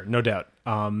 I'm sure. No doubt.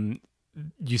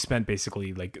 You spent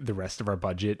basically like the rest of our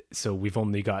budget. So we've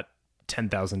only got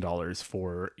 $10,000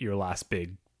 for your last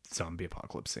big zombie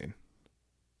apocalypse scene.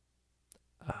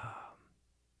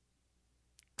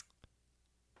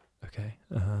 Okay.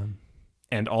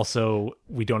 And also,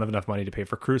 we don't have enough money to pay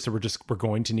for crew, so we're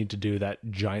going to need to do that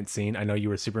giant scene. I know you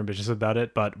were super ambitious about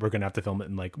it, but we're going to have to film it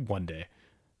in like one day.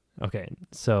 Okay,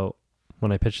 so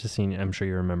when I pitched the scene, I'm sure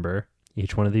you remember,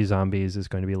 each one of these zombies is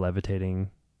going to be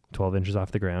levitating 12 inches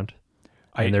off the ground,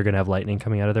 and they're going to have lightning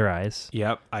coming out of their eyes.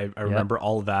 Yep, I remember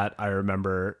all of that. I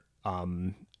remember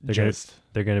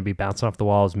they're going to be bouncing off the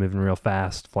walls, moving real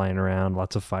fast, flying around,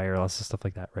 lots of fire, lots of stuff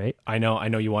like that, right? I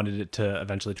know you wanted it to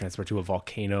eventually transfer to a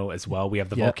volcano as well. We have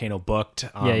the volcano booked.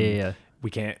 Yeah.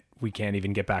 We can't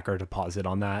even get back our deposit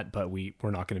on that, but we're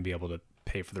not going to be able to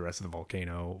pay for the rest of the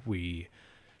volcano. The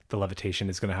levitation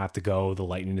is going to have to go. The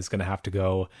lightning is going to have to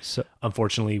go. So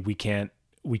unfortunately, we can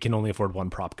only afford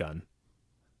one prop gun.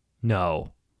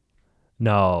 No.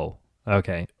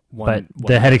 Okay. But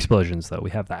the head explosions, though,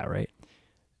 we have that, right?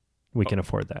 We can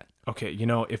afford that. Okay,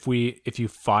 if you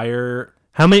fire...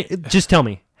 How many... Just tell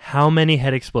me, how many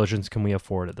head explosions can we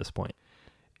afford at this point?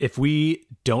 If we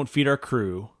don't feed our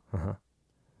crew,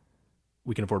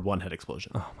 we can afford one head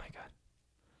explosion. Oh, my God.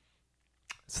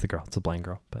 It's the girl. It's a blind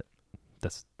girl, but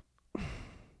that's...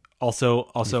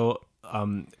 Also,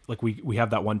 like we have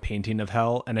that one painting of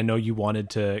hell, and I know you wanted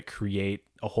to create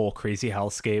a whole crazy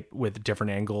hellscape with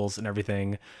different angles and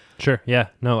everything. Sure. Yeah.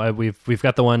 No, we've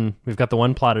got the one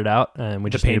plotted out, and we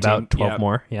just need about 12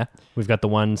 more. Yeah. We've got the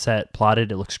one set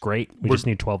plotted. It looks great. We just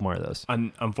need 12 more of those.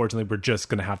 Unfortunately, we're just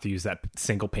going to have to use that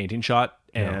single painting shot,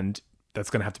 and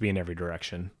that's going to have to be in every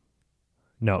direction.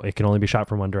 No, it can only be shot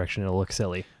from one direction. It'll look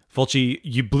silly. Fulci,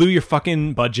 you blew your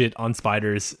fucking budget on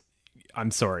spiders.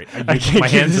 I'm sorry. My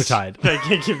hands are tied. I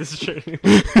can't keep this straight.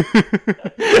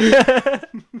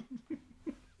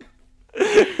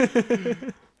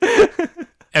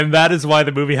 And that is why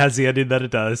the movie has the ending that it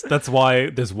does. That's why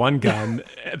there's one gun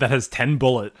that has a 10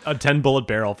 bullet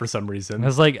barrel for some reason. I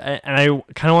was like, and I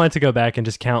kind of wanted to go back and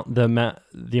just count the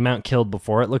amount killed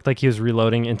before. It looked like he was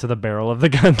reloading into the barrel of the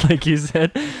gun, like you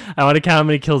said. I want to count how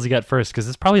many kills he got first, because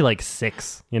it's probably like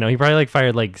 6. He probably like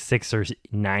fired like 6 or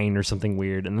 9 or something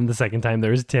weird, and then the second time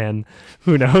there was 10.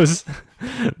 Who knows?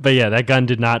 But yeah, that gun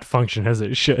did not function as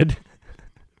it should.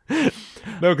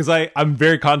 No, because I'm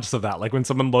very conscious of that. Like when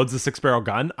someone loads a 6-barrel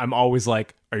gun, I'm always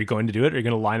like, are you going to do it? Are you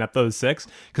going to line up those 6?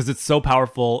 Because it's so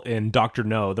powerful in Dr.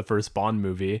 No, the first Bond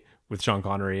movie with Sean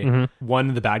Connery. Mm-hmm. One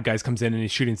of the bad guys comes in and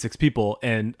he's shooting 6 people,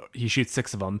 and he shoots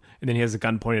 6 of them, and then he has a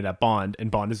gun pointed at Bond,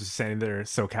 and Bond is just standing there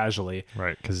so casually.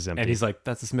 Right, because he's empty. And he's like,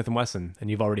 that's a Smith & Wesson,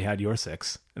 and you've already had your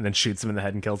 6. And then shoots him in the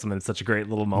head and kills him, and it's such a great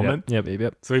little moment.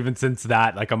 Yep. So even since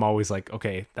that, like I'm always like,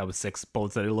 okay, that was 6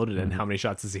 bullets that he loaded in. How many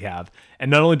shots does he have? And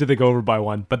not only did they go over by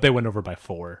 1, but they went over by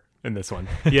 4 in this one.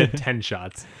 He had 10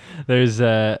 shots. There's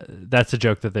that's a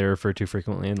joke that they refer to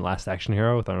frequently in Last Action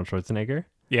Hero with Arnold Schwarzenegger.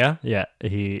 Yeah? Yeah,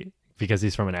 because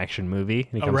he's from an action movie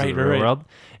and he comes to the real world.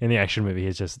 In the action movie,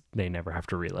 it's just they never have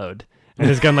to reload. And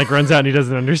his gun like runs out and he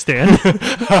doesn't understand.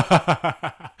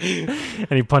 And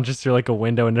he punches through like a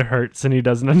window and it hurts and he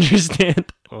doesn't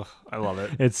understand. Oh, I love it.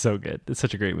 It's so good. It's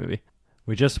such a great movie.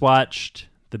 We just watched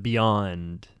The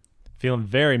Beyond. Feeling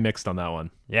very mixed on that one.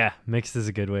 Yeah, mixed is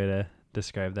a good way to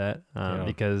describe that.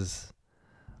 Because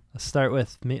let's start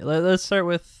with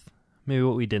maybe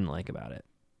what we didn't like about it.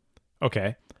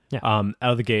 Okay. Yeah. Out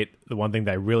of the gate, the one thing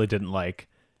that I really didn't like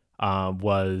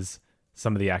was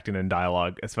some of the acting and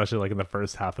dialogue, especially like in the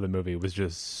first half of the movie, was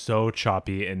just so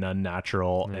choppy and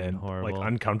unnatural and horrible. like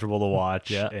uncomfortable to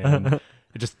watch. Yeah. And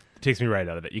it just takes me right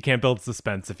out of it. You can't build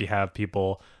suspense if you have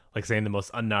people like saying the most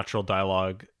unnatural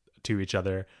dialogue to each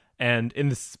other. And in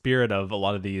the spirit of a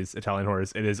lot of these Italian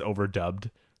horrors, it is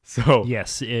overdubbed. So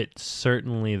yes, it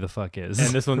certainly the fuck is. And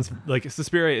this one's like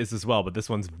Suspiria is as well, but this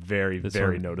one's very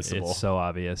noticeable. It's so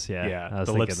obvious. Yeah. Yeah.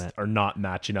 The lips are not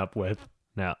matching up with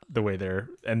the way they're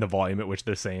and the volume at which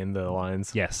they're saying the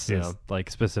lines. Yes. Yeah.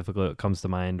 Like specifically what comes to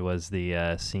mind was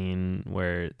the scene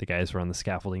where the guys were on the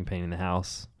scaffolding painting the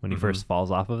house when he first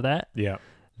falls off of that. Yeah.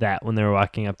 That when they were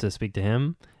walking up to speak to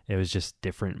him, it was just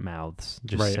different mouths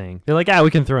just saying. They're like, we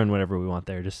can throw in whatever we want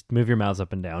there. Just move your mouths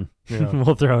up and down. Yeah.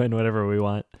 We'll throw in whatever we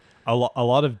want. A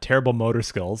lot of terrible motor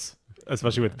skills,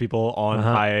 especially with people on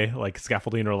high like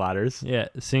scaffolding or ladders. Yeah,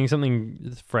 seeing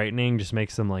something frightening just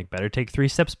makes them like better take 3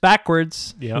 steps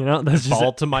backwards. Yeah, you know, that's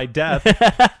fall to my death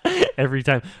every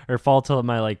time, or fall to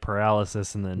my like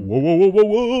paralysis, and then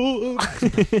whoa.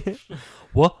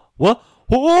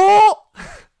 whoa.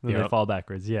 Then they fall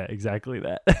backwards. Yeah, exactly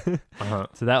that.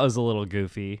 So that was a little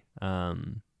goofy. How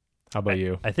about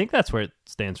you? I think that's where it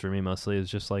stands for me mostly, is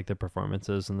just like the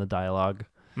performances and the dialogue.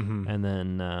 And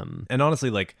then and honestly,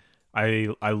 like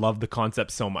I love the concept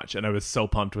so much, and I was so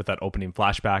pumped with that opening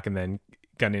flashback and then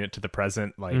gunning it to the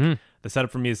present. Like the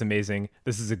setup for me is amazing.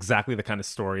 This is exactly the kind of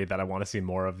story that I want to see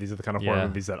more of. These are the kind of horror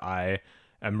movies that I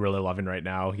am really loving right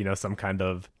now. You know, some kind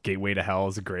of Gateway to Hell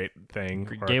is a great thing.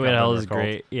 Gateway to Hell is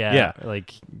great. Yeah.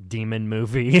 Like demon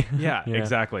movie. Yeah,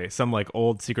 exactly. Some like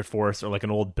old secret force or like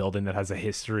an old building that has a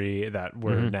history that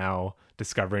we're now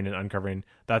discovering and uncovering.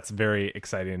 That's very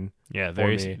exciting. Yeah,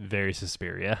 very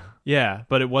Suspiria. Yeah,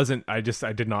 but it wasn't. I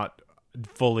did not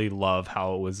fully love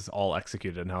how it was all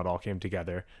executed and how it all came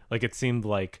together. Like it seemed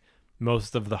like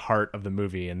most of the heart of the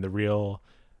movie and the real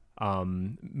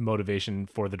motivation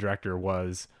for the director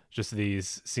was just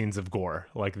these scenes of gore,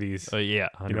 like these. Yeah,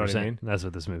 100%. You know what I mean? That's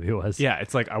what this movie was. Yeah,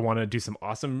 it's like I want to do some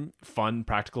awesome, fun,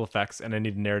 practical effects, and I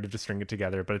need a narrative to string it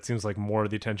together. But it seems like more of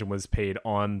the attention was paid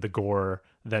on the gore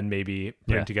than maybe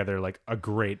putting together like a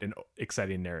great and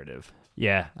exciting narrative.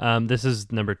 Yeah. This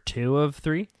is number 2 of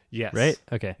 3. Yes. Right.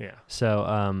 Okay. Yeah.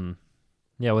 So,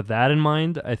 yeah, with that in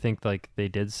mind, I think like they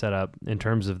did set up in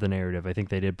terms of the narrative. I think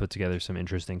they did put together some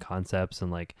interesting concepts,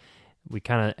 and like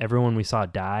everyone we saw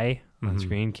die on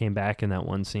screen came back in that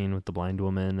one scene with the blind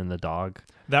woman and the dog.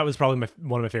 That was probably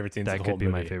one of my favorite scenes. That of the whole could be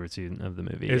movie. my favorite scene of the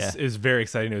movie. It was very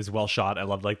exciting. It was well shot. I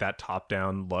loved like that top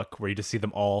down look where you just see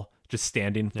them all just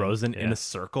standing frozen in a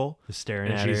circle, just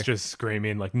staring at her. And she's just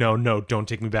screaming like, no, don't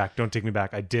take me back. Don't take me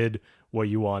back. I did what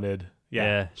you wanted.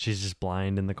 Yeah, she's just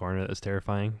blind in the corner. That was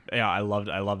terrifying. Yeah, I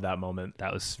loved that moment.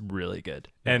 That was really good.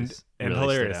 And really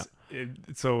hilarious.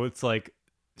 So it's like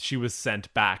she was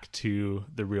sent back to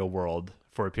the real world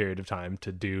for a period of time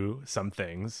to do some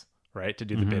things, right? To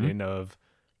do the bidding of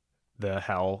the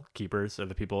hell keepers, or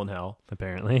the people in hell.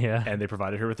 Apparently, yeah. And they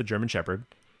provided her with a German Shepherd.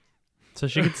 So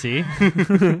she could see.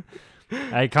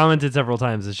 I commented several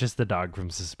times. It's just the dog from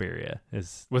Suspiria.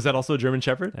 Was that also a German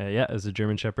Shepherd? Yeah, it was a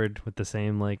German Shepherd with the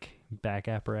same like back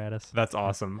apparatus. That's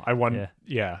awesome. I won.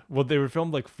 Yeah. Well, they were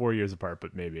filmed like 4 years apart,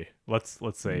 but maybe let's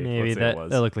say that it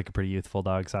was. That looked like a pretty youthful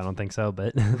dog, so I don't think so.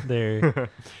 But they're.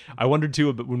 I wondered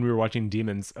too, but when we were watching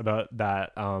Demons, about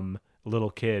that little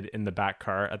kid in the back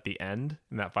car at the end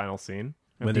in that final scene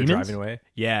when they're driving away.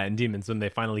 Yeah, in Demons, when they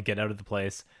finally get out of the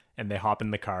place and they hop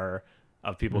in the car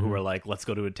of people who are like, let's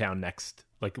go to a town next.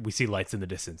 Like, we see lights in the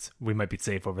distance. We might be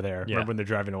safe over there. Yeah. Remember when they're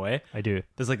driving away? I do.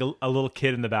 There's like a little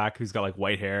kid in the back who's got like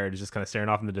white hair and is just kind of staring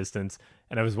off in the distance.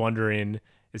 And I was wondering,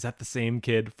 is that the same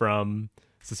kid from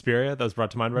Suspiria that was brought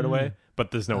to mind right away?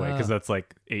 But there's no way, because that's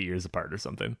like 8 years apart or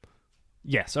something.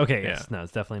 Yes. Okay. Yes. No,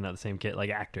 it's definitely not the same kid, like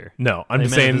actor. No, I'm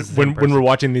just saying when we're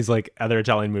watching these like other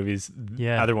Italian movies,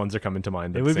 other ones are coming to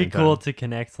mind. It would be cool to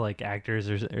connect like actors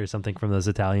or something from those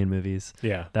Italian movies.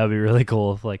 Yeah, that would be really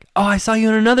cool. If, like, I saw you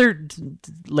in another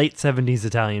late 70s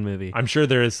Italian movie. I'm sure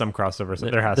there is some crossover.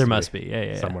 There must be.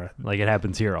 Yeah, somewhere. Like it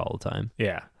happens here all the time.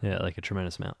 Yeah, like a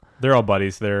tremendous amount. They're all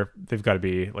buddies. They've got to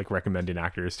be like recommending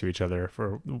actors to each other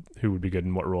for who would be good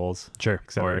in what roles. Sure,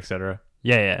 et cetera.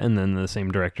 Yeah, and then the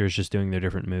same directors just doing their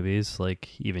different movies. Like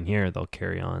even here, they'll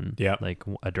carry on. Yeah, like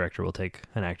a director will take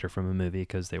an actor from a movie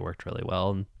because they worked really well.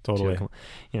 And totally,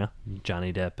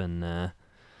 Johnny Depp and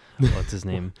what's his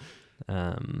name?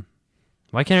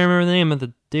 Why can't I remember the name of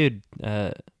the dude?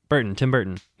 Tim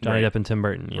Burton, Johnny Depp and Tim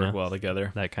Burton. You work know, well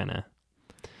together. That kind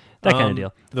of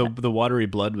deal. The watery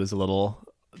blood was a little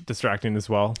distracting as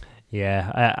well.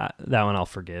 Yeah, that one I'll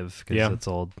forgive because it's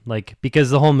old. Like, because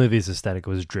the whole movie's aesthetic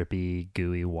was drippy,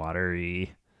 gooey,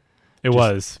 watery. It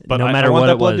was, but no matter I want what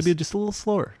that it blood was, to be just a little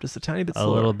slower, just a tiny bit slower,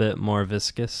 a little bit more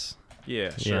viscous. Yeah,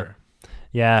 sure.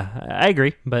 Yeah, I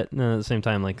agree, but at the same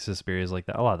time, like Suspiria is like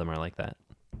that. A lot of them are like that.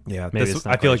 Yeah, maybe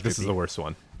I feel like this is the worst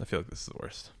one. I feel like this is the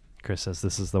worst. Chris says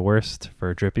this is the worst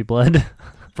for drippy blood.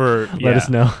 Let us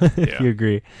know if you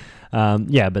agree. But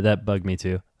that bugged me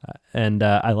too. And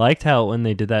I liked how when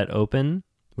they did that open,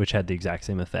 which had the exact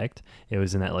same effect, it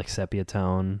was in that like sepia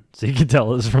tone, so you could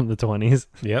tell it was from the 20s.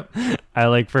 Yep.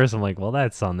 First I'm like, well,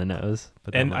 that's on the nose.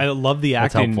 But and I love the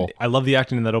acting. I love the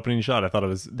acting in that opening shot. I thought it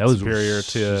was superior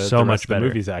to so the much rest of better. the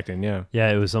movie's acting. Yeah. Yeah,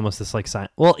 it was almost this like sign.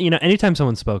 Well, anytime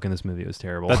someone spoke in this movie, it was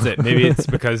terrible. That's it. Maybe it's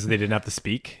because they didn't have to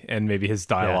speak, and maybe his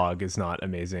dialogue is not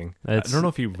amazing. I don't know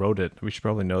if he wrote it. We should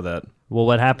probably know that. Well,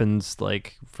 what happens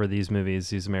like for these movies,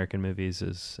 these American movies,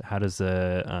 is how does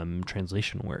the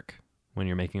translation work when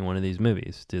you're making one of these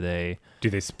movies? Do they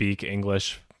speak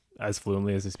English as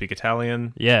fluently as they speak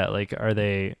Italian? Yeah, like are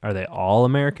they all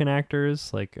American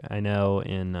actors? Like I know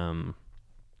in I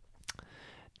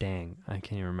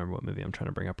can't even remember what movie I'm trying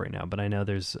to bring up right now, but I know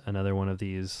there's another one of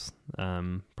these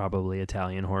probably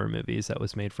Italian horror movies that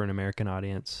was made for an American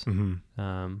audience.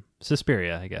 Mm-hmm.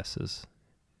 Suspiria, I guess, is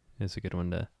a good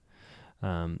one to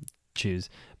choose.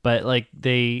 But like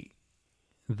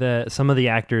some of the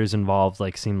actors involved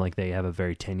like seem like they have a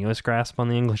very tenuous grasp on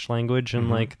the English language and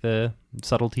like the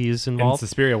subtleties involved. In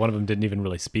Suspiria, one of them didn't even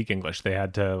really speak English. They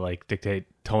had to like dictate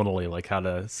tonally like how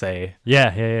to say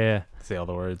say all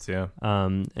the words.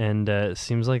 It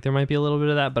seems like there might be a little bit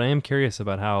of that, but I am curious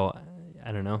about how,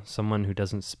 I don't know, someone who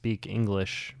doesn't speak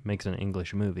English makes an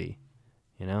English movie.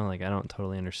 Like I don't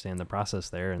totally understand the process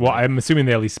there. Well, I'm assuming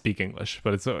they at least speak English,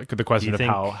 but it's the question of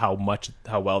how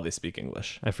well they speak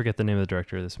English. I forget the name of the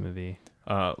director of this movie.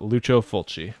 Lucio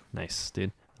Fulci. Nice,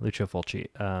 dude. Lucio Fulci.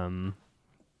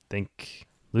 Think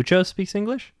Lucio speaks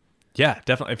English? Yeah,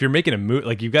 definitely. If you're making a movie,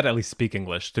 like you've got to at least speak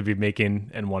English to be making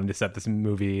and wanting to set this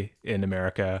movie in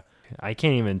America. I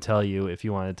can't even tell you if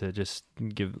you wanted to just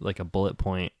give like a bullet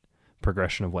point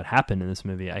progression of what happened in this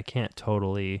movie. I can't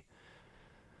totally.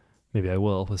 Maybe I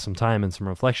will with some time and some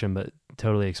reflection, but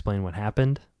totally explain what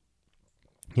happened.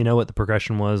 What the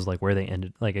progression was, like where they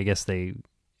ended. Like I guess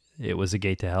it was a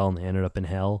gate to hell and they ended up in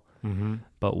hell. Mm-hmm.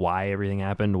 But why everything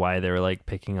happened, why they were like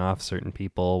picking off certain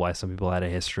people, why some people had a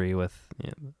history with.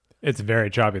 It's very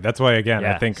choppy. That's why again,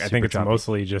 I think it's choppy.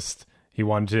 mostly just he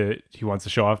wants to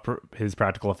show off his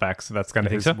practical effects. So that's kind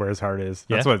of where his heart is.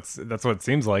 That's what it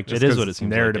seems like. Just it is what it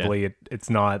seems narratively, like, it's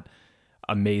not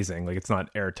amazing. Like it's not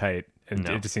airtight. And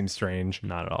it just seems strange.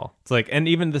 Not at all. It's like, and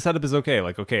even the setup is okay.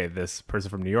 Like, okay, this person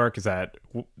from New York is at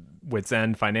wit's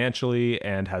end financially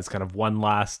and has kind of one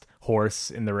last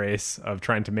horse in the race of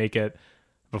trying to make it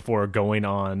before going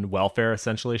on welfare,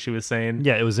 essentially, she was saying.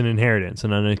 Yeah, it was an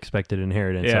unexpected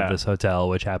inheritance of this hotel,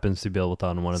 which happens to be built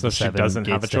on one of the seven. So she doesn't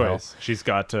have a choice. Hell. She's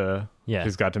got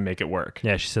to make it work.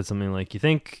 Yeah, she said something like, you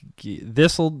think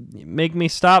this will make me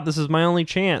stop? This is my only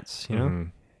chance, you know? Mm-hmm.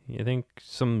 You think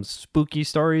some spooky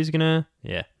story is gonna...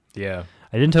 Yeah.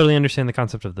 I didn't totally understand the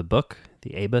concept of the book, the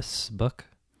Abus book.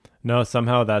 No,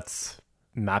 somehow that's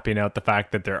mapping out the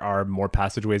fact that there are more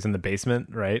passageways in the basement,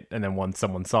 right? And then once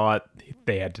someone saw it,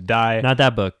 they had to die. Not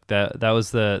that book. That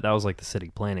was like the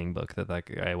city planning book that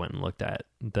guy went and looked at.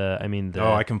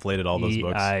 I conflated all those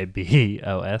books.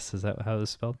 Eibos, is that how it was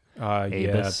spelled? Yeah,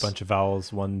 a bunch of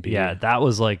vowels, one B. Yeah, that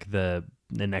was like the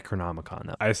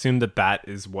Necronomicon. I assume that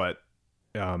is what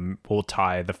will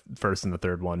tie the first and the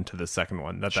third one to the second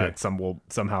one.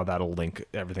 Somehow that'll link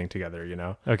everything together,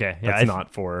 Okay. Yeah, that's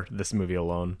not for this movie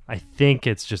alone. I think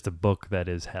it's just a book that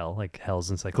is hell, like Hell's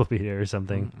Encyclopedia or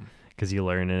something, because you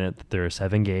learn in it that there are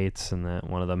 7 gates and that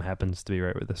one of them happens to be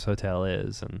right where this hotel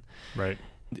is. And right.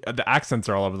 The accents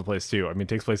are all over the place too. I mean, it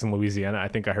takes place in Louisiana. I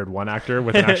think I heard one actor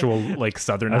with an actual like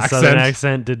Southern accent. Southern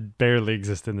accent did barely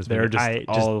exist in this movie. They're just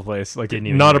all over the place. Like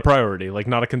not a priority, like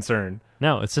not a concern.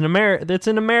 No, it's in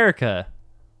America.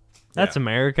 That's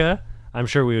America. I'm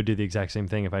sure we would do the exact same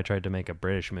thing if I tried to make a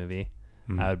British movie.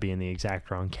 I would be in the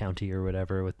exact wrong county or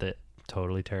whatever with the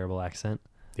totally terrible accent.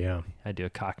 Yeah. I'd do a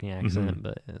Cockney accent,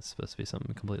 but it's supposed to be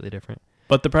something completely different.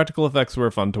 But the practical effects were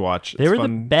fun to watch. They were the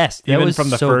best. Even from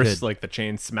the first, like the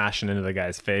chain smashing into the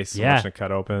guy's face, watching it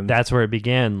cut open. That's where it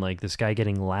began. Like this guy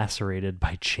getting lacerated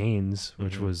by chains,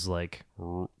 which was like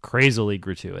crazily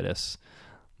gratuitous.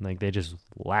 Like they just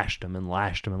lashed him and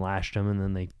lashed him and lashed him, and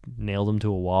then they nailed him to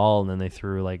a wall, and then they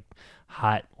threw like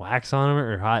hot wax on him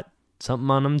or hot something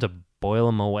on him to boil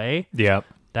them away. Yeah.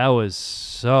 That was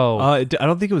so. I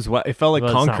don't think it was wet. It felt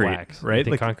like concrete, wax. right?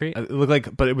 Like concrete. It looked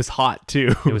like, but it was hot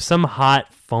too. It was some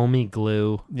hot foamy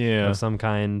glue. Yeah. Of some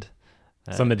kind.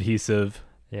 Some adhesive.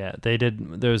 Yeah, they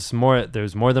did. There's more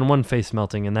than one face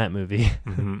melting in that movie,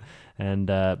 Mm-hmm. and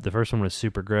the first one was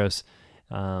super gross.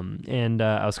 And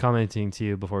I was commenting to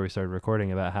you before we started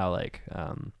recording about how like.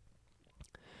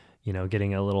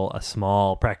 Getting a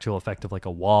small practical effect of like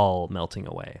a wall melting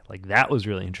away. Like that was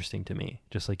really interesting to me.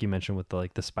 Just like you mentioned with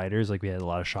the spiders, like we had a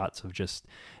lot of shots of just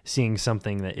seeing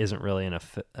something that isn't really an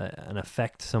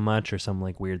effect so much or some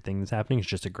like weird things happening. It's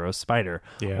just a gross spider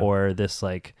or this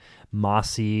like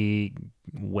mossy,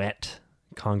 wet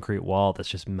concrete wall that's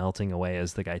just melting away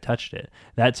as the guy touched it.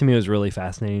 That to me was really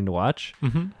fascinating to watch.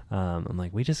 Mm-hmm. I'm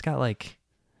like, we just got like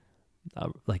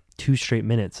 2 straight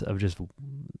minutes of just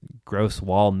gross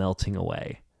wall melting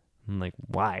away. I'm like,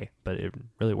 why? But it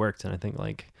really worked, and I think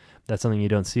like that's something you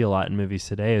don't see a lot in movies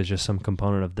today, is just some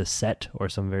component of the set or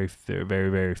some very very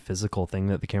very physical thing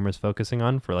that the camera's focusing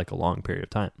on for like a long period of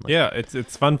time. Like, yeah,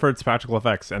 it's fun for its practical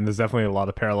effects, and there's definitely a lot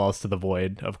of parallels to The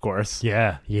Void, of course.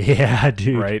 Yeah,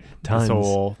 dude. Right, tons. This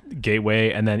whole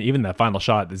gateway, and then even that final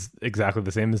shot is exactly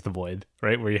the same as The Void,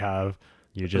 right? Where you have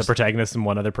the protagonist and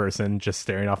one other person just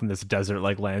staring off in this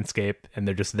desert-like landscape, and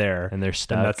they're just there, and they're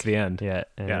stuck. And that's the end. Yeah,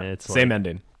 and it's same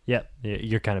ending. Yeah,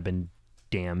 you're kind of been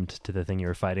damned to the thing you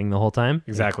were fighting the whole time.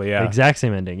 Exactly. Yeah. Exact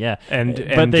same ending. Yeah. And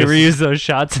but they reused those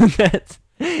shots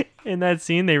in that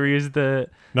scene. They reused the.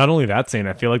 Not only that scene,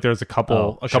 I feel like there was a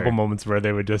couple moments where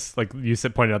they would just like you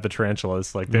pointed out the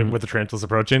tarantulas, like with the tarantulas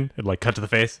approaching, it'd like cut to the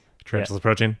face, tarantulas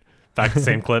approaching. Back to the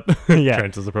same clip. Yeah.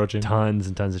 Tarantulas approaching. Tons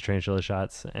and tons of tarantula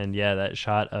shots. And yeah, that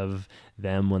shot of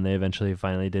them when they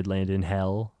finally did land in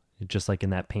hell, just like in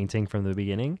that painting from the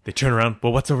beginning. They turn around.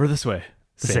 Well, what's over this way?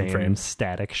 Same frame.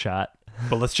 Static shot.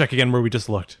 But let's check again where we just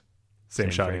looked. Same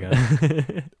shot frame.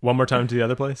 Again. One more time to the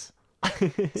other place.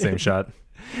 Same shot.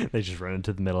 They just run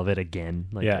into the middle of it again.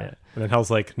 Like yeah. And then Hell's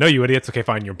like, no, you idiots. Okay,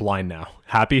 fine. You're blind now.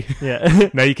 Happy? Yeah.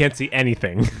 Now you can't see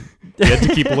anything. You have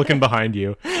to keep looking behind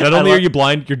you. Not only are you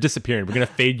blind, you're disappearing. We're going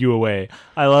to fade you away.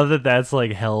 I love that that's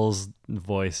like Hell's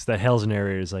voice. That Hell's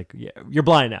narrator is like, yeah, you're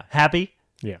blind now. Happy?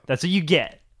 Yeah. That's what you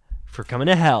get for coming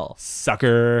to hell.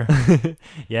 Sucker.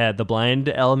 Yeah, the blind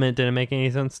element didn't make any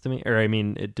sense to me. Or, I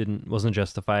mean, wasn't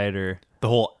justified or... The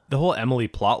whole Emily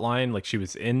plot line, like she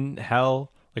was in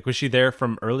hell... Like, was she there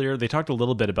from earlier? They talked a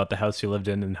little bit about the house she lived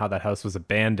in and how that house was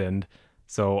abandoned.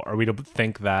 So are we to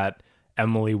think that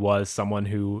Emily was someone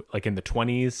who, like, in the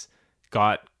 20s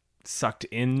got sucked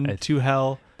into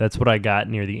hell? That's what I got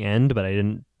near the end, but I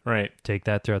didn't take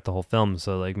that throughout the whole film.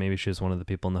 So, like, maybe she was one of the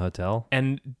people in the hotel.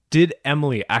 And did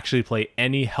Emily actually play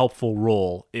any helpful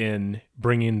role in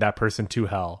bringing that person to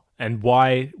hell? And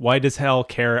why does hell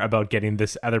care about getting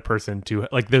this other person to,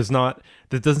 like, there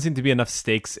doesn't seem to be enough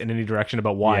stakes in any direction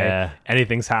about why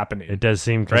anything's happening. It does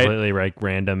seem completely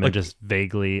random and just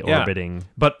vaguely orbiting.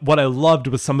 But what I loved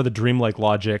was some of the dreamlike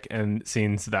logic and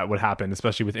scenes that would happen,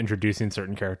 especially with introducing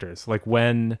certain characters. Like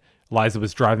when Liza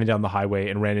was driving down the highway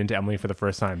and ran into Emily for the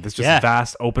first time. This just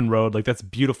vast open road. Like, that's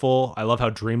beautiful. I love how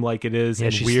dreamlike it is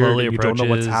and she weird. Slowly you don't know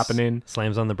what's happening.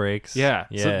 Slams on the brakes. Yeah.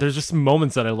 So there's just some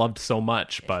moments that I loved so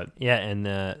much. But yeah,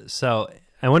 and so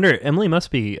I wonder, Emily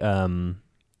must be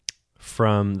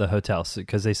from the hotel,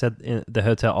 because they said in the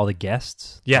hotel all the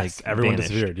guests everyone vanished,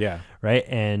 disappeared. Yeah. Right.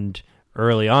 And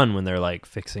early on when they're like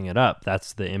fixing it up,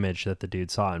 that's the image that the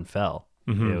dude saw and fell.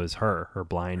 Mm-hmm. It was her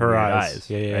blind eyes.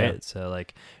 Yeah. Right. So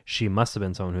like she must have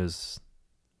been someone who's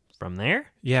from there.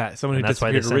 Yeah, someone who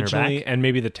disappeared originally, and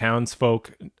maybe the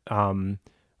townsfolk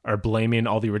are blaming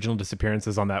all the original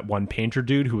disappearances on that one painter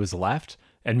dude who was left,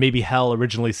 and maybe hell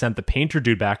originally sent the painter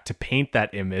dude back to paint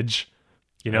that image,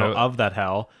 of that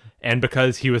hell, and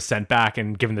because he was sent back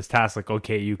and given this task, like,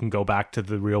 okay, you can go back to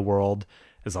the real world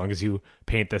as long as you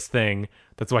paint this thing.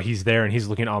 That's why he's there, and he's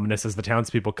looking ominous as the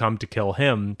townspeople come to kill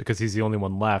him because he's the only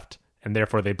one left, and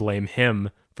therefore they blame him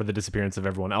for the disappearance of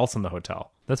everyone else in the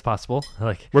hotel. That's possible.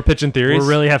 Like, we're pitching theories. We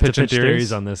really have to pitch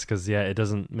theories on this because it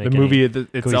doesn't make the movie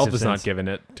itself is sense. not giving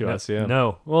it to us. Yeah.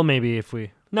 No. Well, maybe if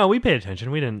we paid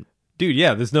attention. We didn't. Dude,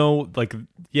 yeah. There's no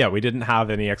we didn't have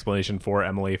any explanation for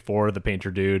Emily, for the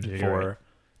painter dude,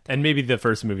 and maybe the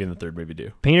first movie and the third movie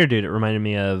do. Painter dude, it reminded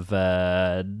me of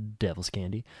Devil's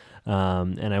Candy.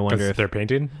 And I wonder if they're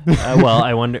painting.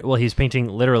 I wonder. Well, he's painting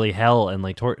literally hell and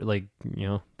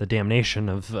the damnation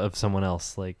of someone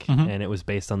else. And it was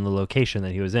based on the location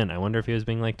that he was in. I wonder if he was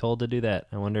being told to do that.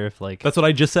 I wonder if that's what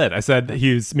I just said. I said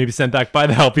he was maybe sent back by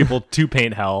the hell people to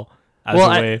paint hell.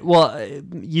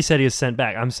 You said he was sent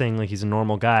back. I'm saying he's a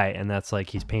normal guy, and that's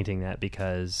he's painting that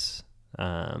because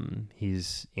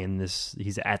he's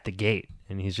at the gate,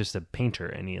 and he's just a painter,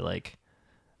 and he like,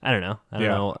 I don't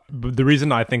know. But the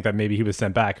reason I think that maybe he was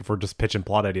sent back, if we're just pitching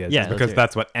plot ideas, is because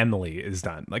that's what Emily is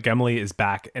done. Like, Emily is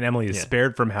back, and Emily is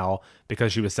spared from hell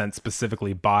because she was sent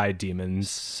specifically by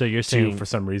demons. So you're saying, for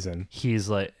some reason,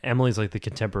 Emily's like the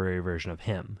contemporary version of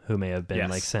him, who may have been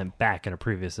like sent back in a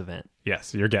previous event.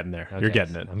 Yes, you're getting there. Okay. You're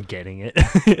getting it. I'm getting it.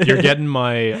 You're getting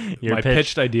my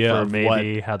pitched idea of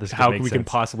maybe how we can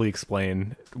possibly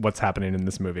explain what's happening in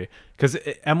this movie. Because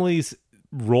Emily's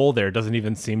role there doesn't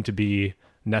even seem to be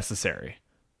necessary.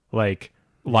 Like,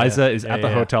 Liza is at the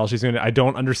hotel. She's doing it. I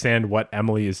don't understand what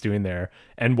Emily is doing there,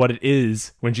 and what it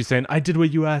is when she's saying, I did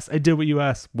what you asked.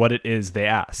 What it is they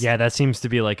asked. Yeah, that seems to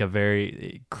be like a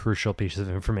very crucial piece of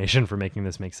information for making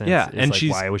this make sense. Yeah, and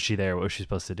like, why was she there? What was she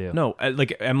supposed to do? No,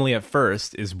 like, Emily at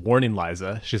first is warning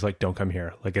Liza. She's like, don't come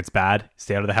here. Like, it's bad.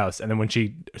 Stay out of the house. And then when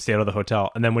she stay out of the hotel,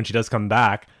 and then when she does come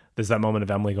back, there's that moment of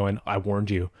Emily going, I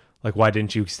warned you. Like, why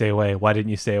didn't you stay away? Why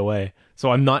didn't you stay away? So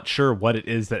I'm not sure what it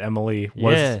is that Emily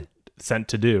was sent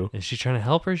to do. Is she trying to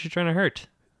help or is she trying to hurt?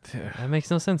 That makes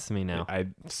no sense to me now.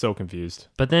 I'm so confused.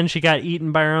 But then she got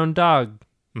eaten by her own dog.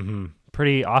 Mm-hmm.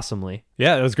 Pretty awesomely.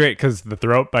 Yeah, it was great because the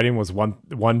throat biting was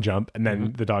one jump, and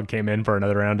then the dog came in for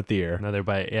another round at the ear. Another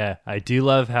bite, yeah. I do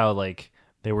love how, like,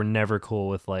 they were never cool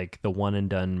with, like, the one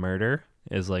and done murder.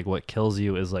 Is like, what kills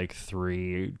you is like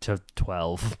 3 to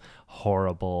 12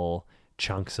 horrible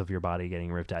chunks of your body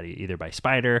getting ripped out of you, either by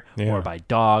spider or by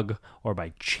dog or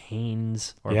by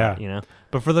chains or by, you know.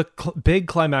 But for the big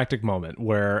climactic moment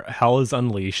where hell is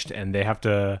unleashed and they have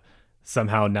to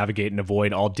somehow navigate and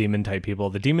avoid all demon type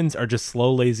people, the demons are just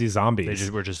slow, lazy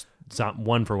zombies. We're just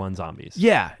one for one zombies.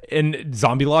 Yeah, and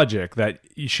zombie logic that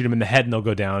you shoot them in the head and they'll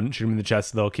go down, shoot them in the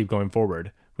chest, they'll keep going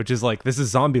forward, which is like, this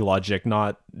is zombie logic,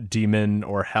 not demon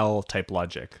or hell type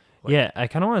logic. Like, yeah, I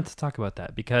kind of wanted to talk about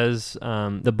that because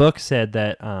the book said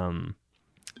that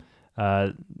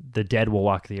the dead will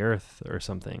walk the earth or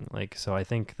something. Like, so I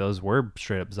think those were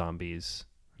straight up zombies,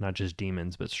 not just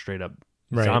demons, but straight up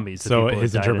zombies. So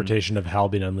his interpretation of hell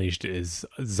being unleashed is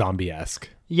zombie-esque.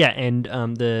 Yeah, and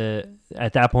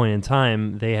at that point in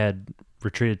time, they had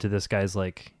retreated to this guy's,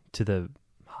 like, to the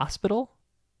hospital,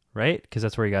 right? Because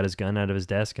that's where he got his gun out of his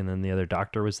desk, and then the other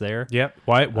doctor was there. Yeah.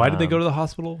 Why did they go to the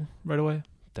hospital right away?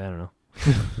 I don't know.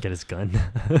 Get his gun.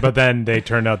 But then they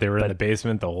turned out they were in the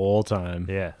basement the whole time.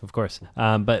 Yeah, of course.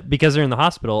 But because they're in the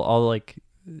hospital, all like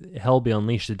hell be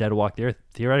unleashed, the dead walk the earth.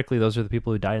 Theoretically, those are the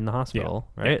people who died in the hospital,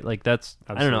 right? Yeah. Like that's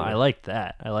absolutely. I don't know. I liked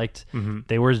that. I liked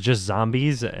they were just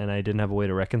zombies, and I didn't have a way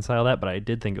to reconcile that, but I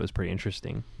did think it was pretty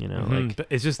interesting. You know, like, but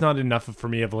it's just not enough for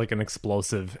me of like an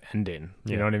explosive ending.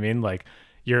 You know what I mean? Like,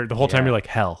 you're the whole time you're like,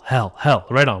 hell,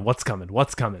 right on, what's coming,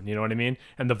 you know what I mean?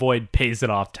 And the void pays it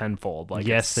off tenfold. Like,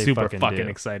 yes, it's super fucking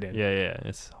exciting. Yeah,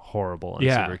 it's horrible and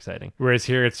super exciting. Whereas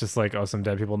here it's just like, some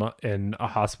dead people not in a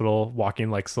hospital walking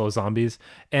like slow zombies,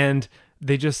 and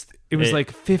it was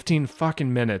like 15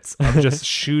 fucking minutes of just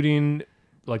shooting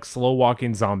like slow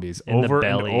walking zombies over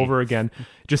and over again.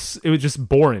 It was just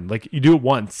boring. Like, you do it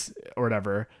once or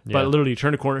whatever, but literally you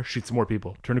turn a corner, shoot some more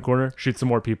people. Turn a corner, shoot some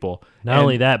more people. Not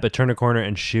only that, but turn a corner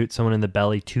and shoot someone in the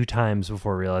belly 2 times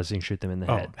before realizing shoot them in the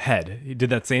head. Head. He did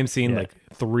that same scene like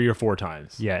 3 or 4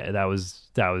 times. Yeah, that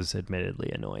was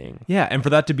admittedly annoying. Yeah, and for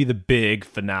that to be the big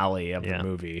finale of the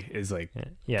movie is like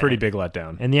pretty big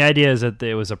letdown. And the idea is that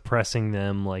it was oppressing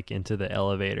them like into the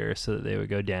elevator so that they would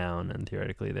go down, and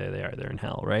theoretically they're in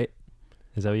hell, right?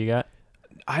 Is that what you got?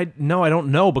 I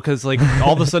don't know, because like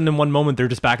all of a sudden in one moment they're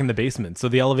just back in the basement, so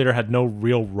the elevator had no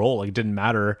real role. Like, it didn't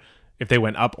matter if they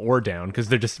went up or down because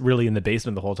they're just really in the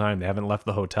basement the whole time. They haven't left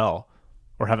the hotel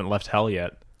or haven't left hell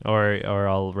yet, or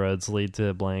all roads lead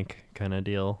to blank kind of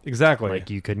deal. Exactly. Like,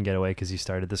 you couldn't get away because you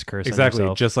started this curse. Exactly. On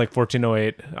yourself. Just like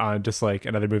 1408, just like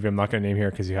another movie I'm not going to name here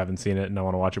because you haven't seen it and I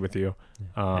want to watch it with you.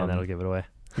 And that'll give it away.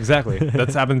 Exactly.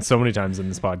 That's happened so many times in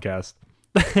this podcast.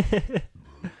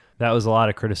 That was a lot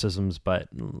of criticisms, but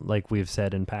like we've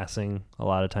said in passing a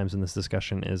lot of times in this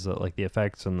discussion, is that like the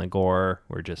effects and the gore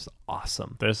were just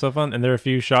awesome. They're so fun, and there are a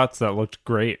few shots that looked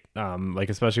great, like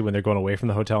especially when they're going away from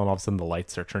the hotel and all of a sudden the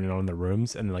lights are turning on in the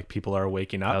rooms and like people are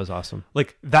waking up. That was awesome.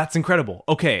 Like, that's incredible.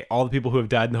 Okay, all the people who have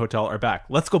died in the hotel are back.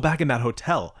 Let's go back in that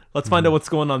hotel. Let's find out what's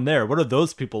going on there. What are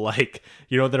those people like,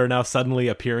 that are now suddenly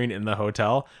appearing in the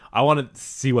hotel? I want to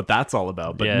see what that's all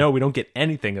about, but no, we don't get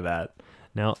anything of that.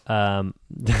 No,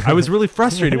 I was really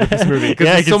frustrated with this movie because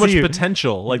there's so much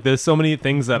potential. Like, there's so many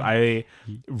things that I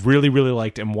really, really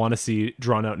liked and want to see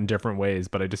drawn out in different ways,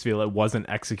 but I just feel it wasn't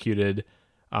executed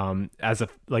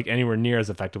anywhere near as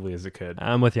effectively as it could.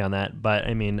 I'm with you on that, but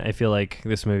I mean, I feel like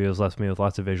this movie has left me with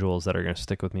lots of visuals that are going to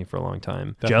stick with me for a long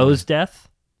time. Definitely. Joe's death,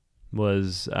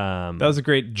 was that was a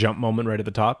great jump moment right at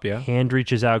the top. Yeah, hand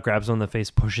reaches out, grabs him on the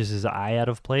face, pushes his eye out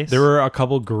of place. There were a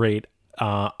couple great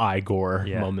eye gore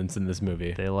moments in this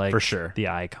movie. They like for sure the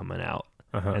eye coming out,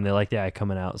 and they like the eye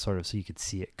coming out sort of so you could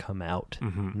see it come out,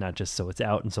 not just so it's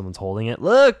out and someone's holding it.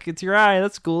 Look, it's your eye.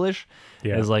 That's ghoulish.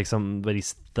 Yeah, it's like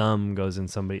somebody's thumb goes in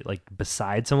somebody like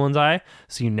beside someone's eye,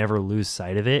 so you never lose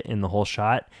sight of it in the whole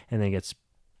shot, and then it gets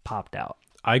popped out.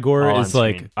 Eye gore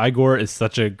is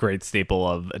such a great staple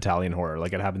of Italian horror.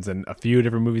 Like it happens in a few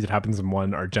different movies. It happens in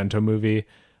one Argento movie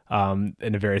in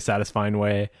a very satisfying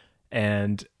way.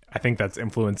 And I think that's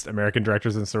influenced American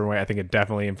directors in a certain way. I think it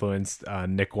definitely influenced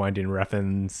Nick Winding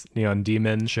Refn's Neon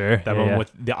Demon. Sure. That one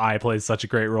with the eye plays such a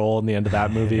great role in the end of that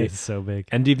movie. It's so big.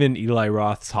 And even Eli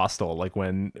Roth's Hostel, like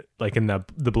in the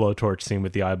blowtorch scene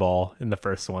with the eyeball in the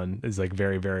first one is like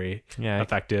very, very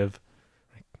effective.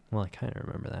 Well, I kind of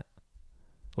remember that.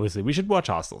 Lucy, we should watch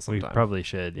Hostel sometime. We probably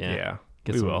should, Yeah,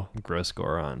 get some gross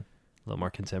gore on. A little more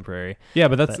contemporary. Yeah,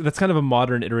 but that's kind of a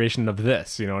modern iteration of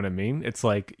this, you know what I mean? It's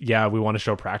like, yeah, we want to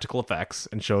show practical effects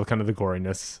and show kind of the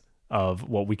goriness of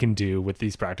what we can do with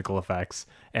these practical effects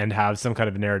and have some kind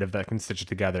of narrative that can stitch it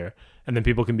together. And then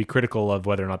people can be critical of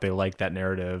whether or not they like that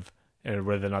narrative and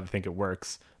whether or not they think it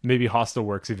works. Maybe Hostel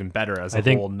works even better as a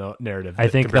whole narrative. I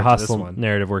think the Hostel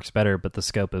narrative works better, but the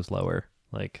scope is lower.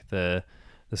 Like the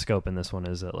scope in this one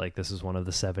is that like this is one of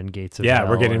the 7 gates of hell,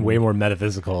 we're getting way more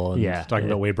metaphysical and talking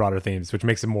about way broader themes, which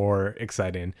makes it more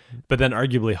exciting. But then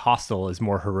arguably Hostel is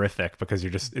more horrific because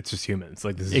it's just humans.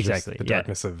 Like this is just the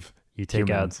darkness of you take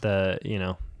humans. Out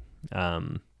the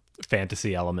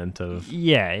fantasy element of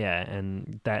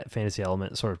and that fantasy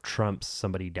element sort of trumps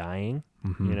somebody dying.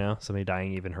 Somebody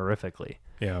dying even horrifically.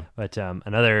 Yeah. But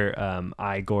another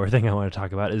eye gore thing I want to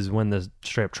talk about is when the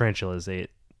straight up tarantulas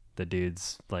ate the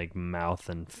dude's like mouth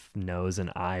and nose and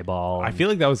eyeball. I feel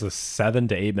like that was a 7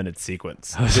 to 8 minute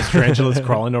sequence. Just tarantulas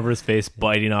crawling over his face,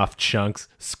 biting off chunks,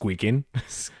 squeaking.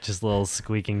 Just little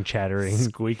squeaking, chattering.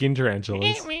 Squeaking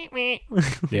tarantulas.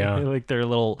 Yeah. Like they're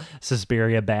little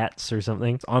Suspiria bats or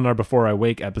something. On our Before I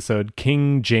Wake episode,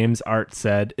 King James Art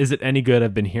said, "Is it any good?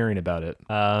 I've been hearing about it."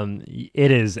 It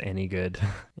is any good.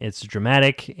 It's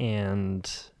dramatic and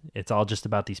it's all just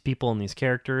about these people and these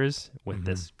characters with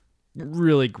this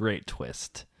really great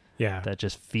twist that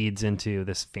just feeds into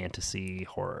this fantasy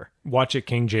horror. Watch it,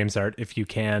 King James Art, if you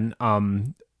can.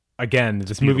 Again,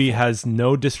 this movie has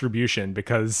no distribution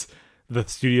because the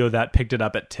studio that picked it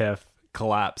up at TIFF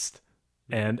collapsed,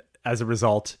 and as a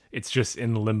result it's just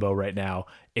in limbo right now,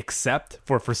 except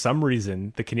for some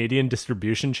reason the Canadian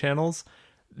distribution channels,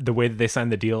 the way that they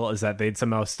signed the deal is that they'd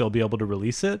somehow still be able to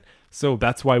release it. So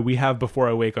that's why we have Before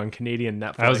I Wake on Canadian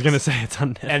Netflix. I was going to say it's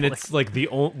on Netflix. And it's like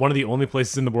one of the only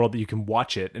places in the world that you can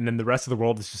watch it. And then the rest of the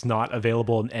world is just not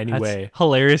available in any way.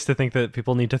 Hilarious to think that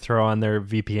people need to throw on their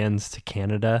VPNs to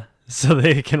Canada so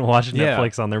they can watch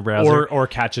Netflix on their browser. Or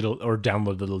catch it or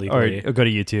download it illegally. Or go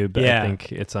to YouTube. I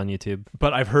think it's on YouTube.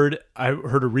 But I heard a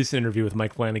recent interview with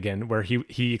Mike Flanagan where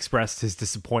he expressed his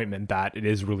disappointment that it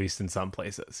is released in some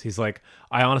places. He's like,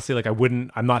 I honestly, like,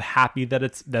 I'm not happy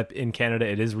that in Canada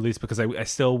it is released because I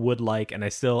still would like, and I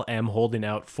still am holding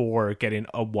out for getting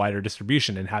a wider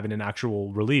distribution and having an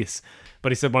actual release.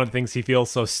 But he said one of the things he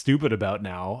feels so stupid about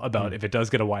now, if it does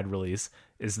get a wide release,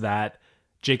 is that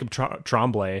Jacob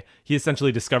Tremblay, he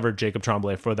essentially discovered Jacob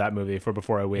Tremblay for that movie, for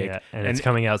Before I Wake. Yeah, and it's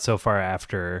coming out so far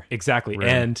after. Exactly. Room.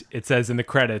 And it says in the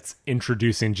credits,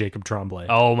 introducing Jacob Tremblay.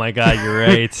 Oh my God, you're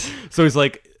right. So he's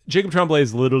like, Jacob Tremblay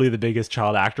is literally the biggest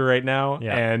child actor right now.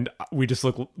 Yeah. And we'll just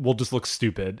look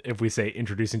stupid if we say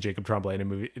introducing Jacob Tremblay in a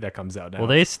movie that comes out now. Well,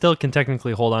 they still can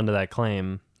technically hold on to that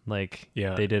claim. Like,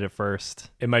 they did it first.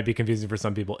 It might be confusing for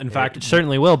some people. In fact, it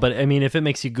certainly will. But I mean, if it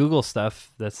makes you Google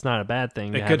stuff, that's not a bad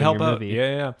thing. It could help out.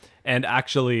 Yeah. And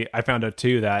actually, I found out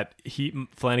too that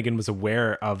Flanagan was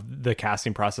aware of the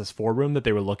casting process for Room, that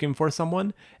they were looking for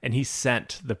someone, and he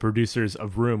sent the producers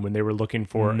of Room, when they were looking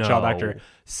for a child actor,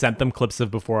 sent them clips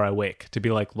of Before I Wake to be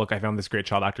like, look, I found this great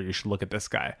child actor. You should look at this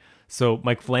guy. So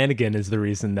Mike Flanagan is the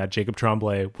reason that Jacob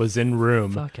Tremblay was in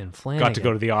Room. Fucking Flanagan. Got to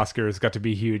go to the Oscars, got to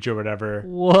be huge or whatever.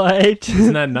 What?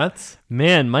 Isn't that nuts?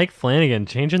 Man, Mike Flanagan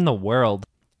changing the world.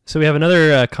 So we have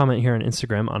another comment here on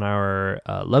Instagram on our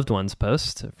Loved Ones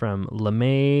post from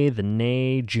LeMay the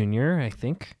Nay Jr., I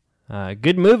think.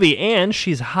 Good movie, and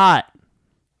she's hot.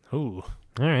 Ooh.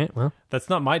 All right, well. That's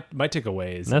not my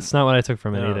takeaways. That's not what I took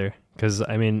from it either. Because,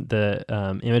 I mean, the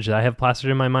image that I have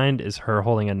plastered in my mind is her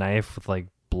holding a knife with, like,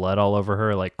 blood all over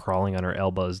her, like crawling on her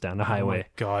elbows down the highway. Oh my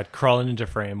God, crawling into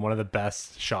frame. One of the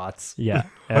best shots. Yeah,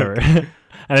 ever. And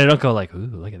I don't go like, ooh,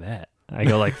 look at that. I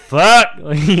go like, fuck.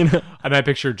 And I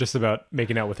picture just about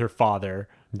making out with her father,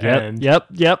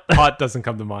 Yep. Hot doesn't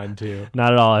come to mind too.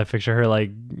 Not at all. I picture her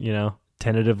like,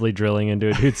 tentatively drilling into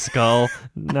a dude's skull.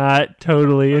 Not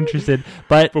totally interested.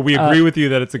 But we agree with you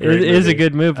that it's a great movie. It is a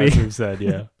good movie. As we've said,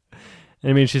 yeah.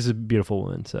 I mean, she's a beautiful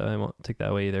woman, so I won't take that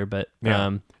away either. But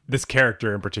this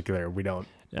character in particular,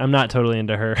 I'm not totally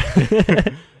into her.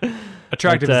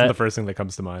 Attractive isn't the first thing that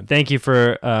comes to mind. Thank you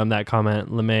for that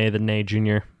comment, LeMay the Nay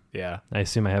Jr. Yeah. I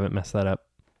assume I haven't messed that up.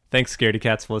 Thanks, Scaredy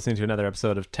Cats, for listening to another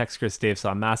episode of Tex Chris Dave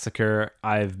Saw Massacre.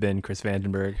 I've been Chris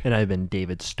Vandenberg. And I've been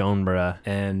David Stoneborough.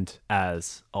 And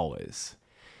as always,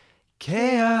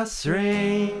 chaos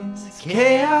reigns,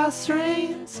 chaos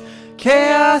reigns,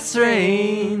 chaos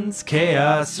reigns,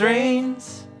 chaos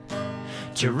reigns.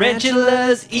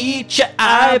 Tarantulas eat your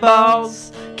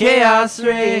eyeballs, chaos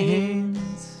reigns.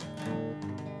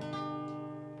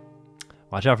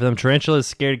 Watch out for them tarantulas,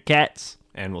 scared cats.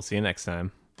 And we'll see you next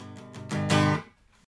time.